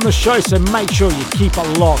your way on the show, so make sure you keep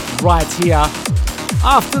it locked right here.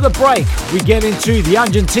 After the break, we get into the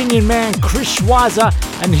Argentinian man Chris Schweizer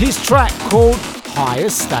and his track called Higher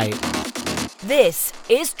State. This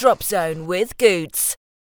is Drop Zone with Goots.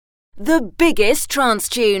 The biggest trance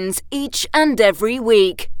tunes each and every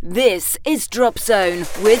week. This is Drop Zone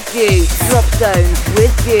with Goots. Drop Zone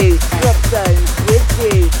with Goots. Drop Zone with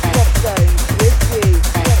Goots. Drop Zone with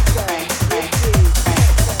Goots. Drop Zone with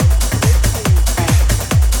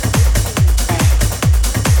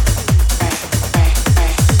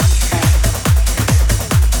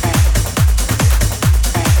Goots.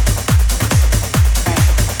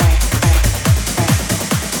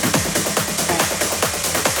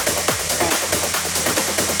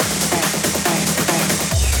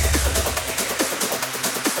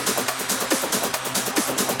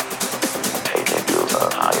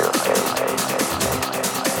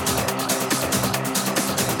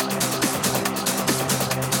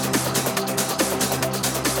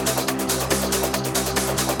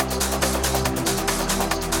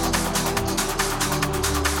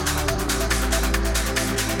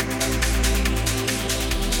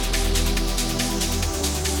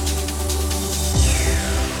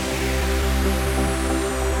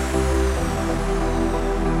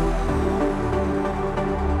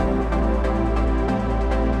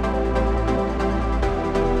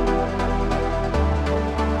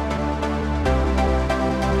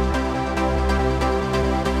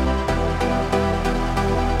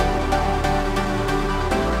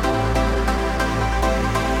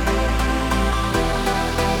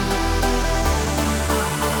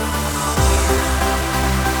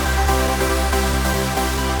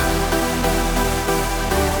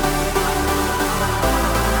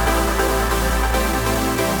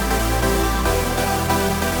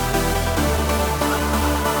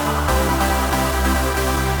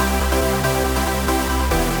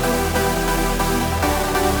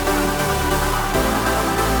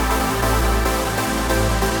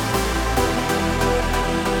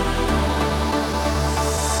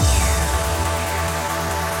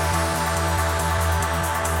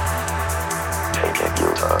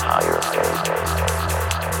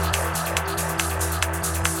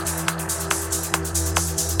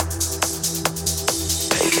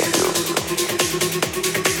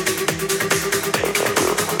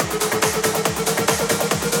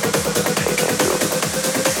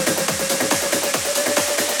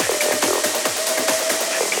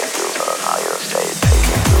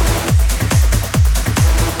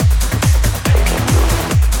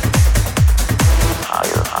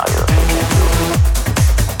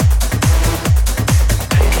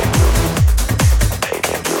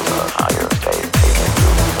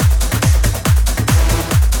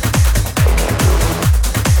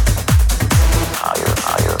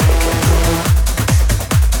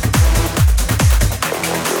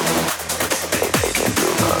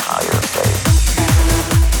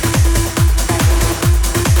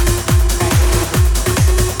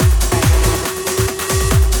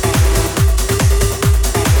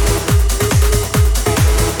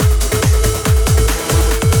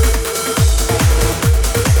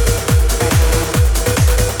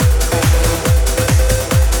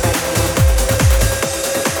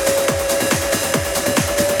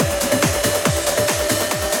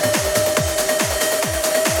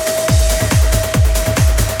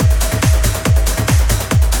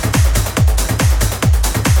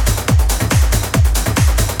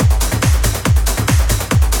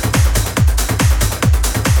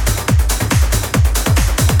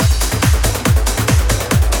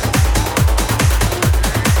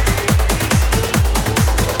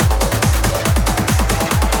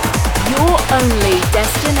 only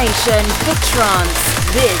destination for trance.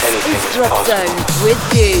 This is Drop Zone with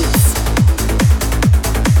Goots.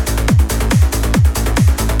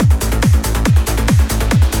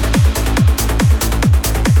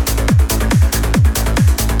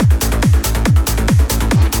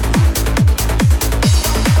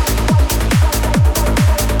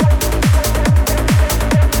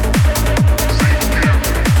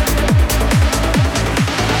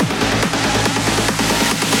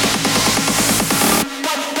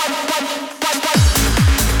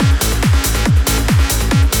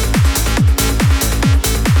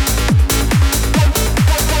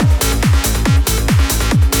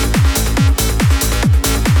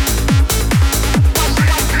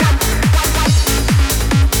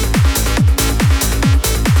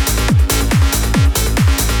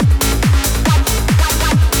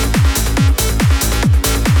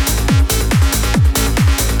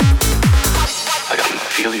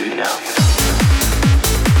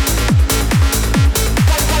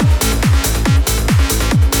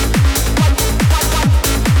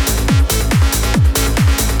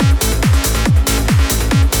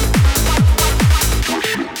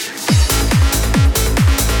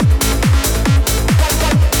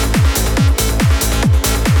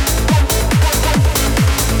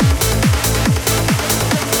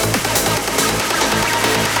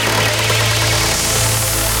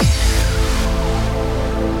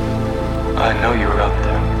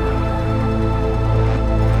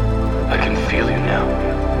 feel you now.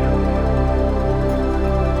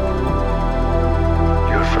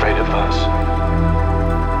 You're afraid of us.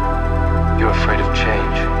 You're afraid of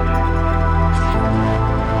change.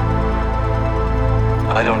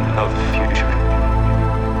 I don't know the future.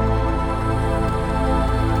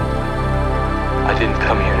 I didn't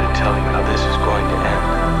come here to tell you how this is going to end.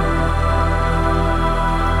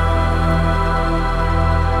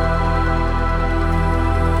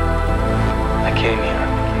 I came here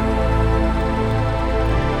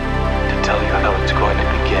to tell you how it's going to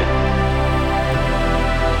begin.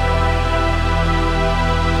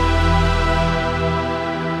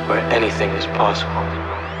 Where anything is possible.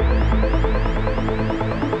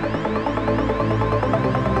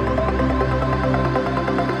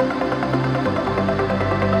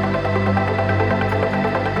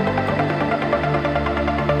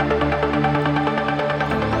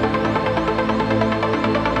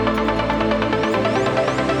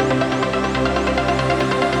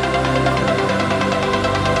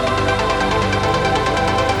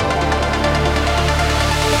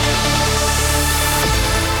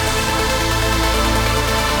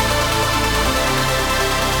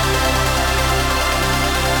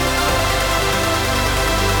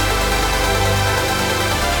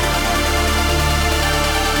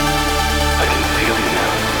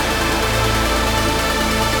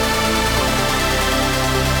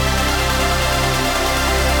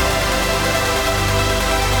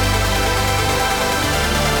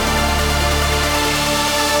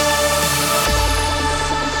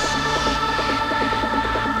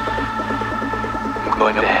 I'm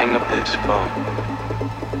going to hang up this phone,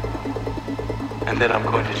 and then I'm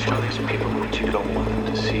going to show these people what you don't want them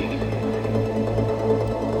to see.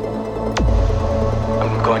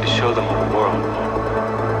 I'm going to show them a world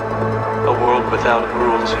without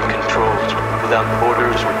rules and controls, without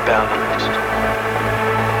borders or boundaries,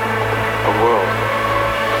 a world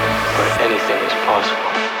where anything is possible.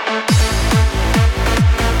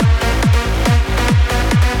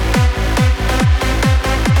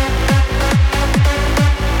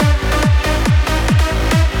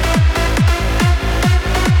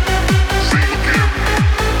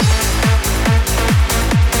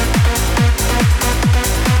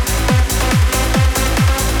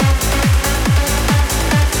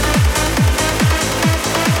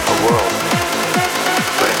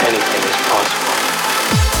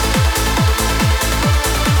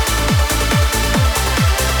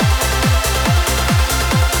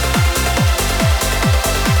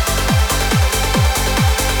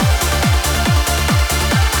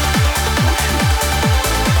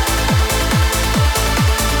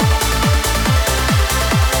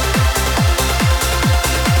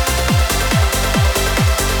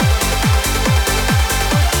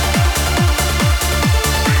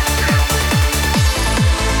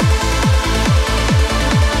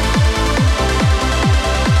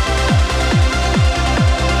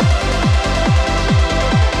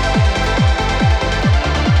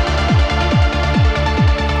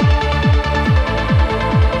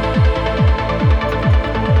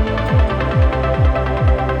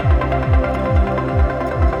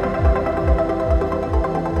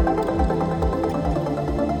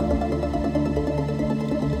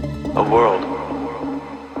 A world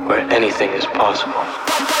where anything is possible.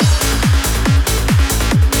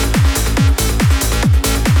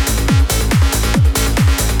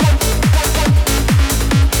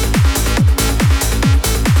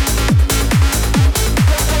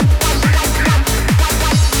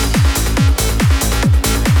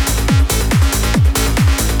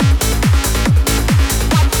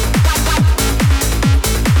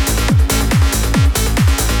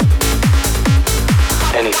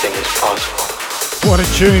 Anything is possible. What a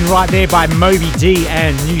tune right there by Moby D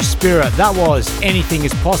and New Spirit. That was Anything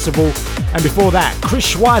is Possible. And before that,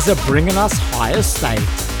 Chris Schweizer bringing us Higher State.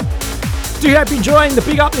 Do you hope you're enjoying the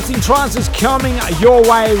big uplifting trances coming your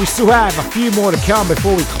way? We still have a few more to come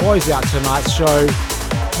before we close out tonight's show.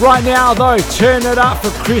 Right now though, turn it up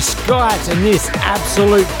for Chris Scott and this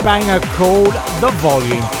absolute banger called The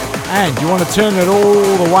Volume. And you want to turn it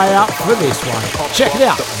all the way up for this one. Check it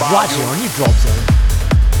out right here on your Drop Zone.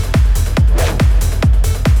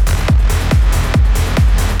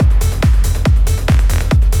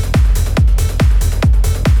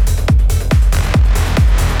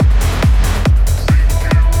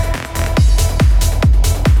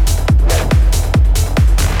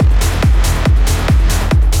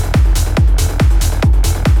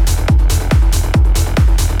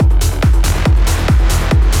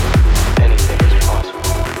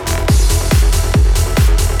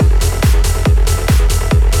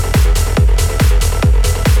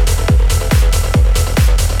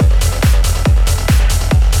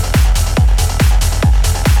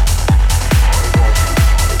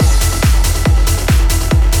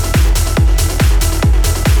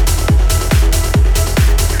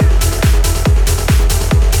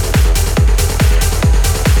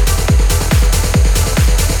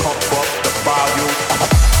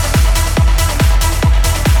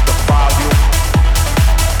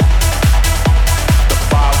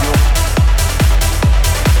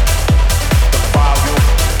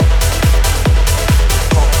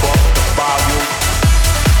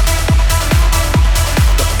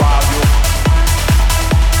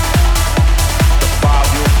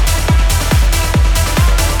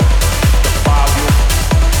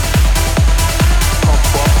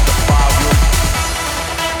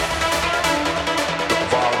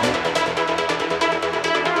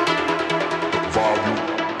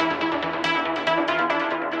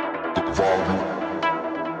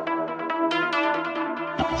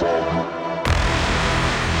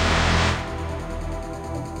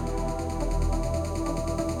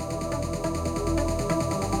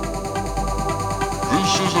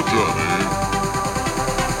 is a journey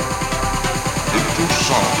into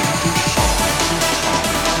sound, into sound.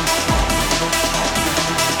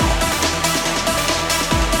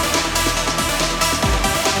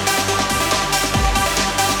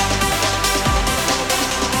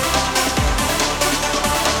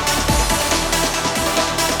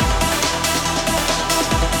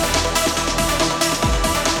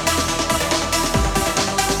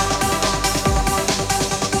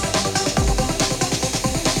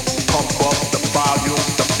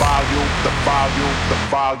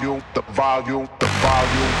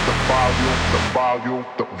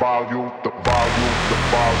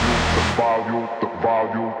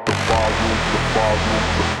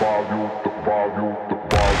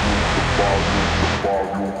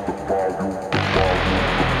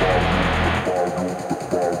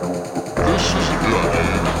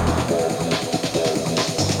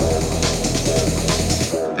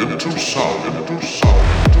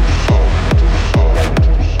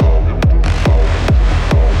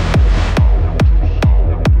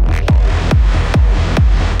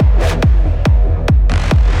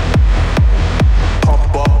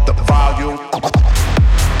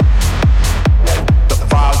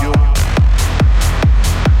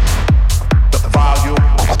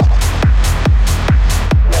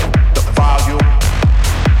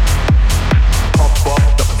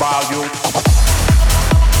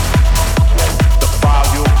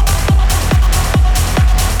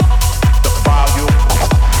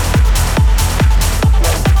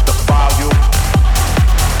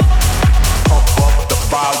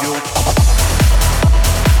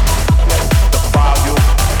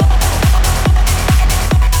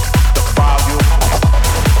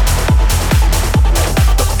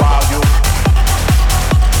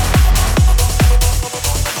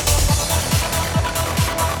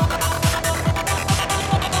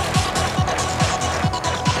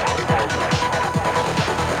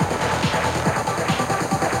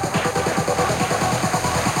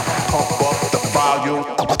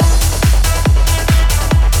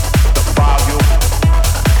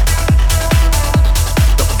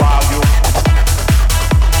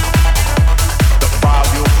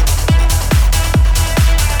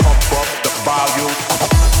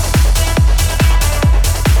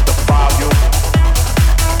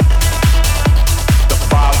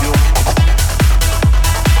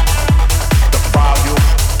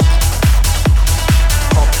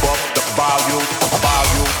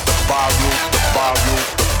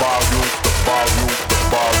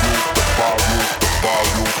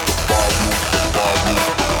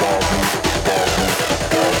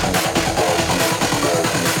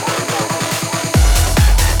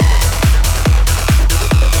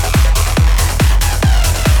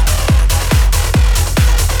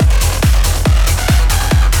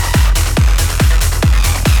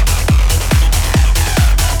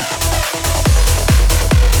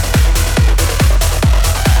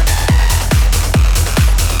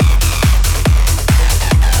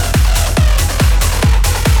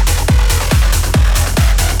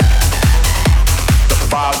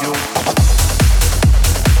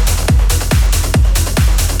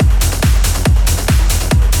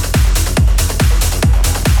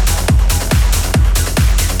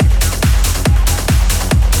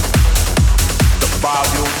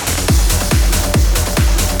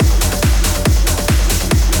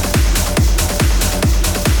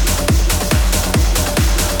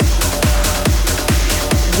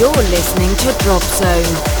 You're listening to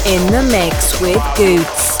DropZone in the mix with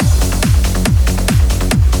Goots.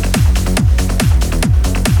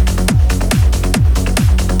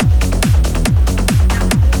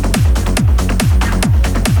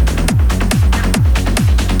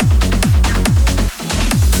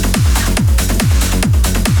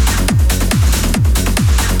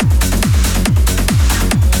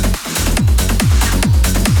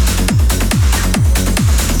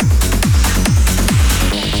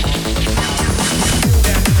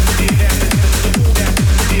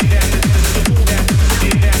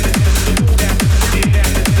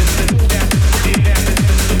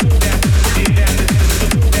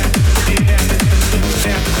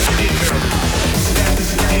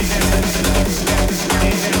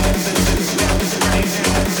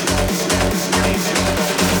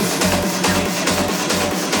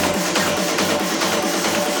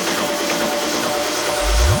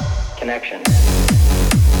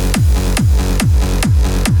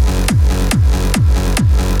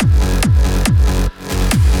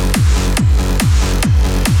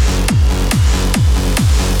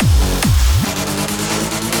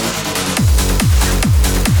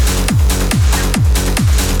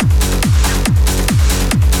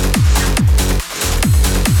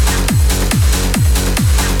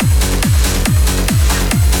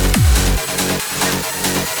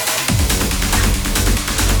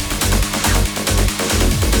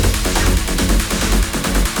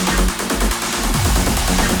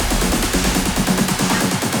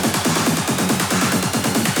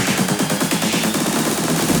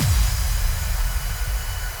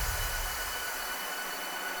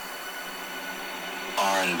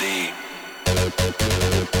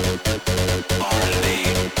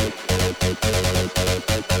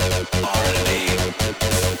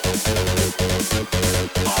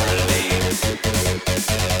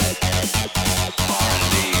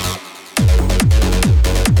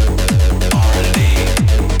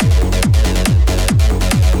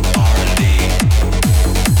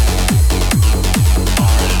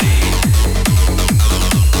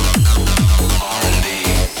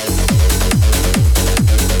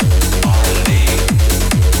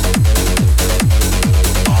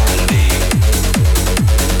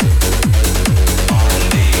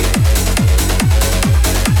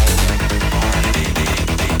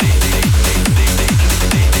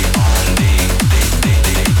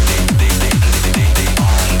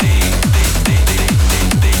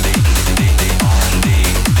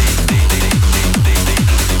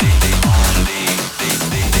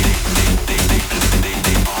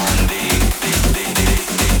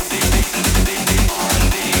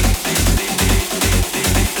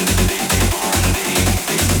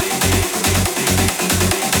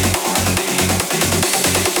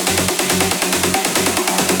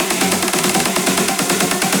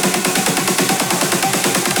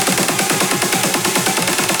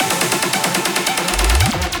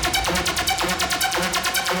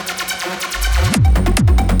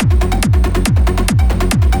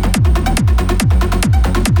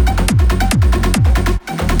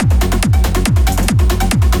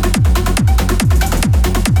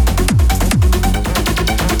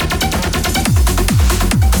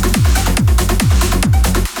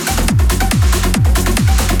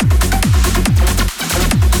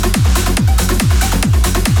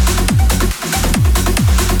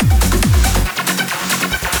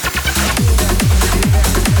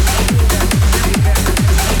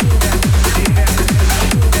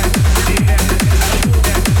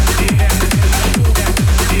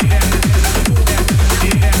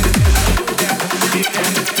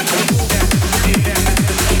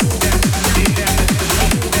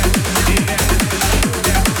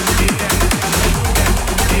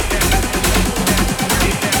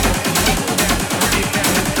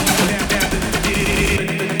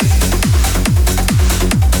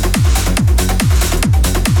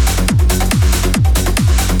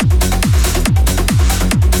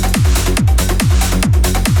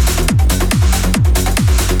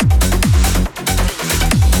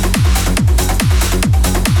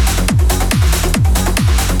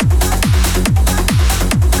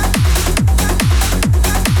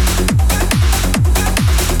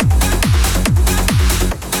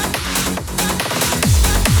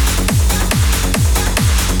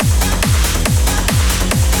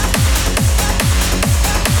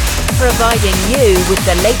 providing you with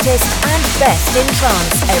the latest and best in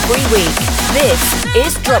trance every week. This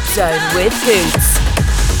is Drop Zone with Goots.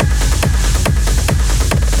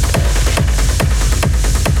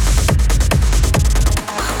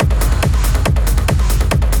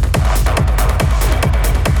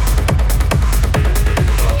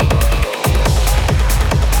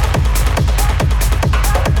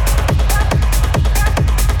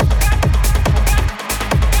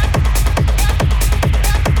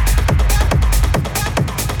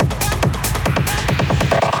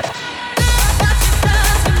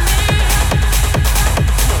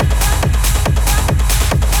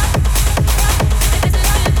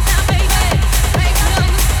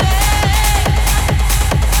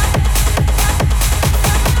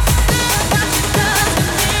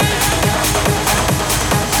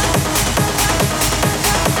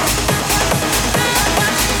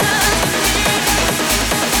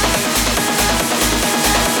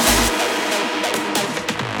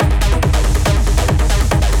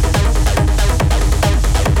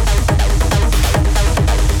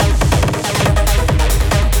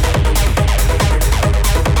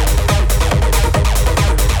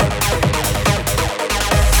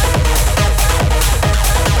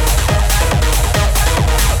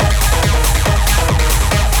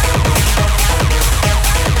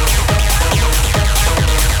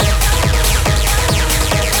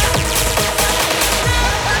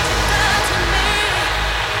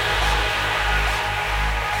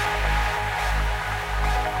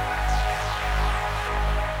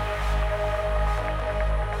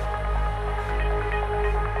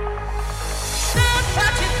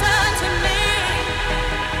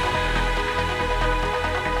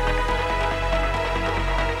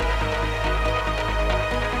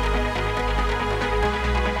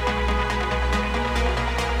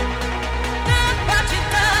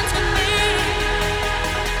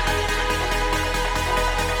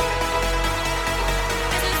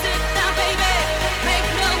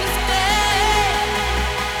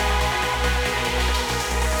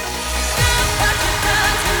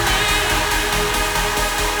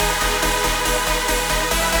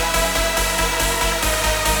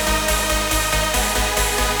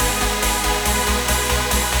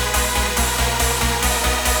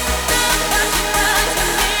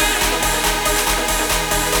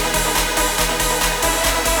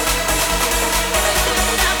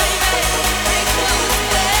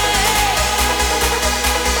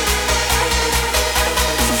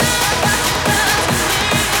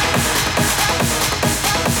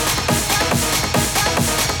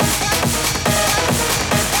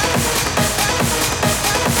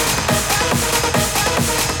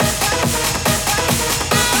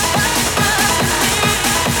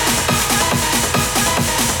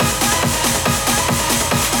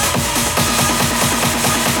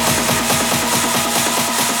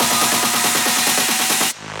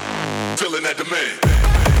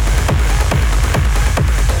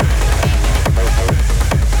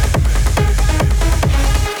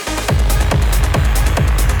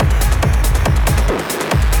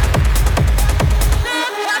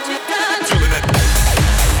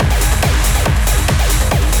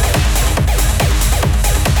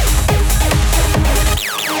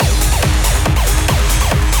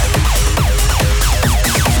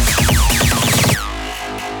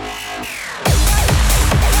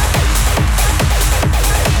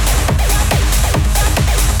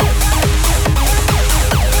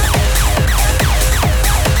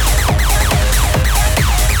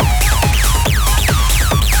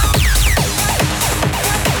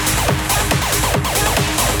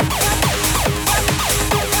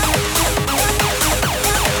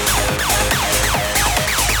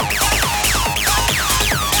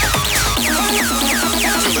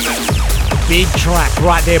 Big track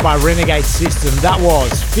right there by Renegade System. That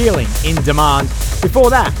was Feeling in Demand. Before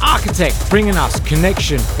that, Architect bringing us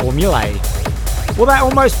Connection Formulae. Well, that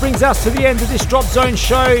almost brings us to the end of this Drop Zone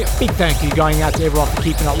show. Big thank you going out to everyone for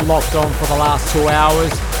keeping it locked on for the last 2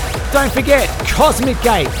 hours. Don't forget, Cosmic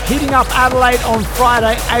Gate hitting up Adelaide on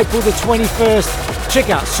Friday, April the 21st. Check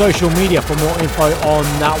out social media for more info on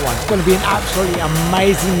that one. It's going to be an absolutely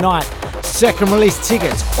amazing night. Second release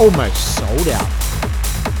tickets almost sold out.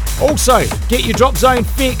 Also, get your Drop Zone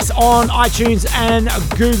fix on iTunes and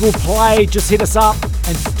Google Play. Just hit us up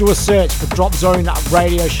and do a search for Drop Zone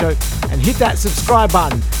Radio Show and hit that subscribe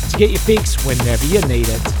button to get your fix whenever you need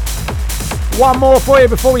it. One more for you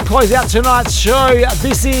before we close out tonight's show.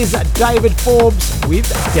 This is David Forbes with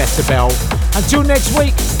Decibel. Until next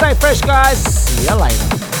week, stay fresh, guys. See you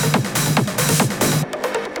later.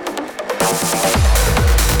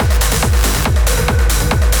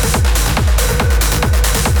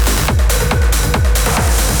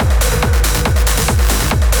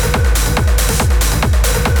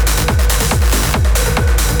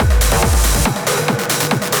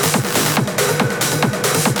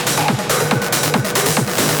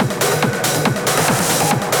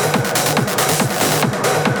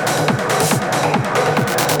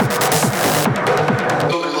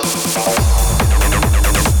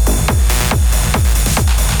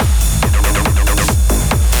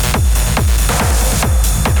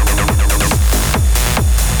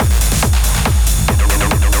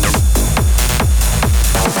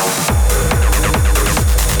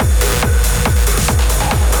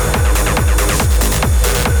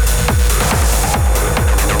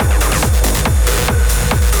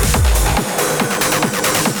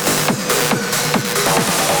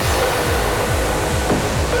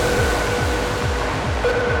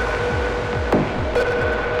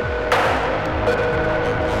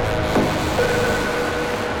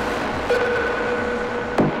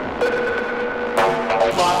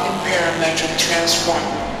 phantom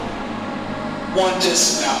transformer. 1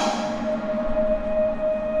 decibel.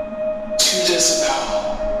 2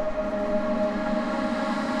 decibel.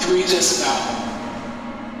 3 decibel.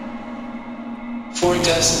 4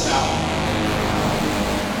 decibel.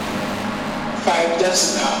 5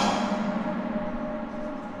 decibel.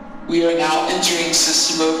 We are now entering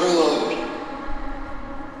system overload.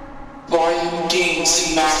 Volume gains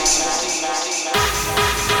to maximum.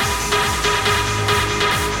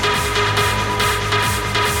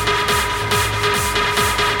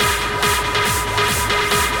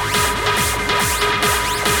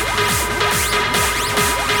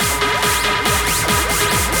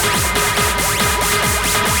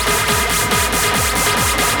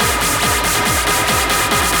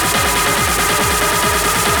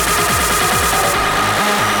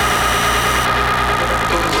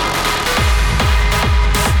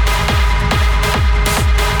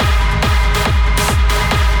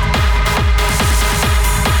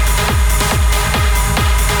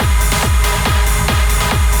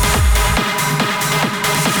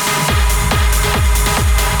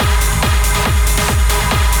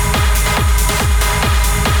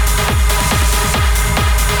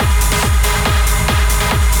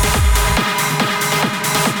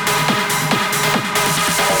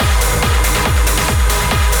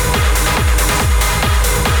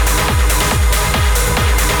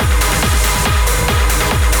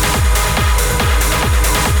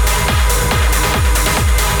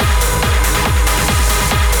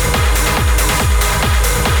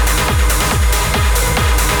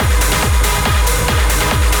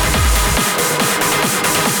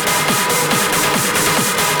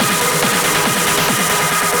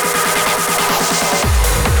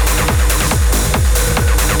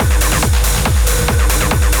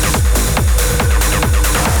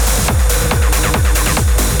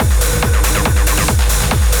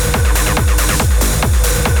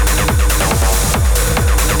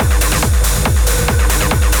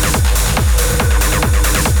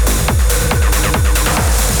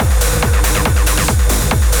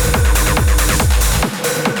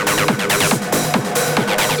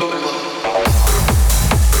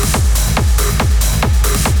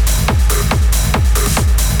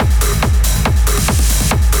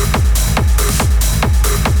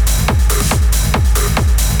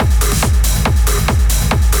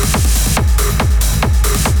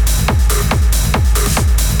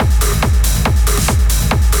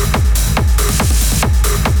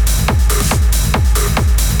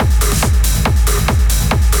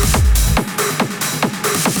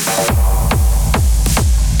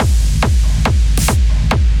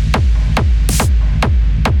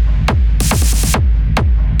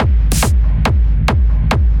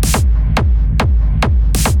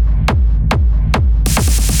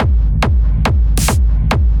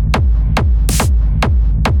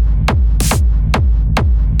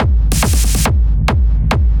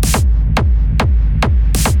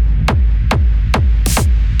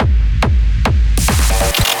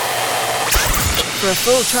 For a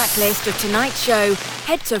full track list of tonight's show,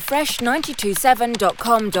 head to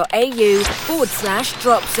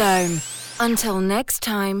fresh927.com.au/DropZone. Until next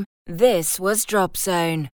time, this was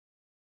DropZone.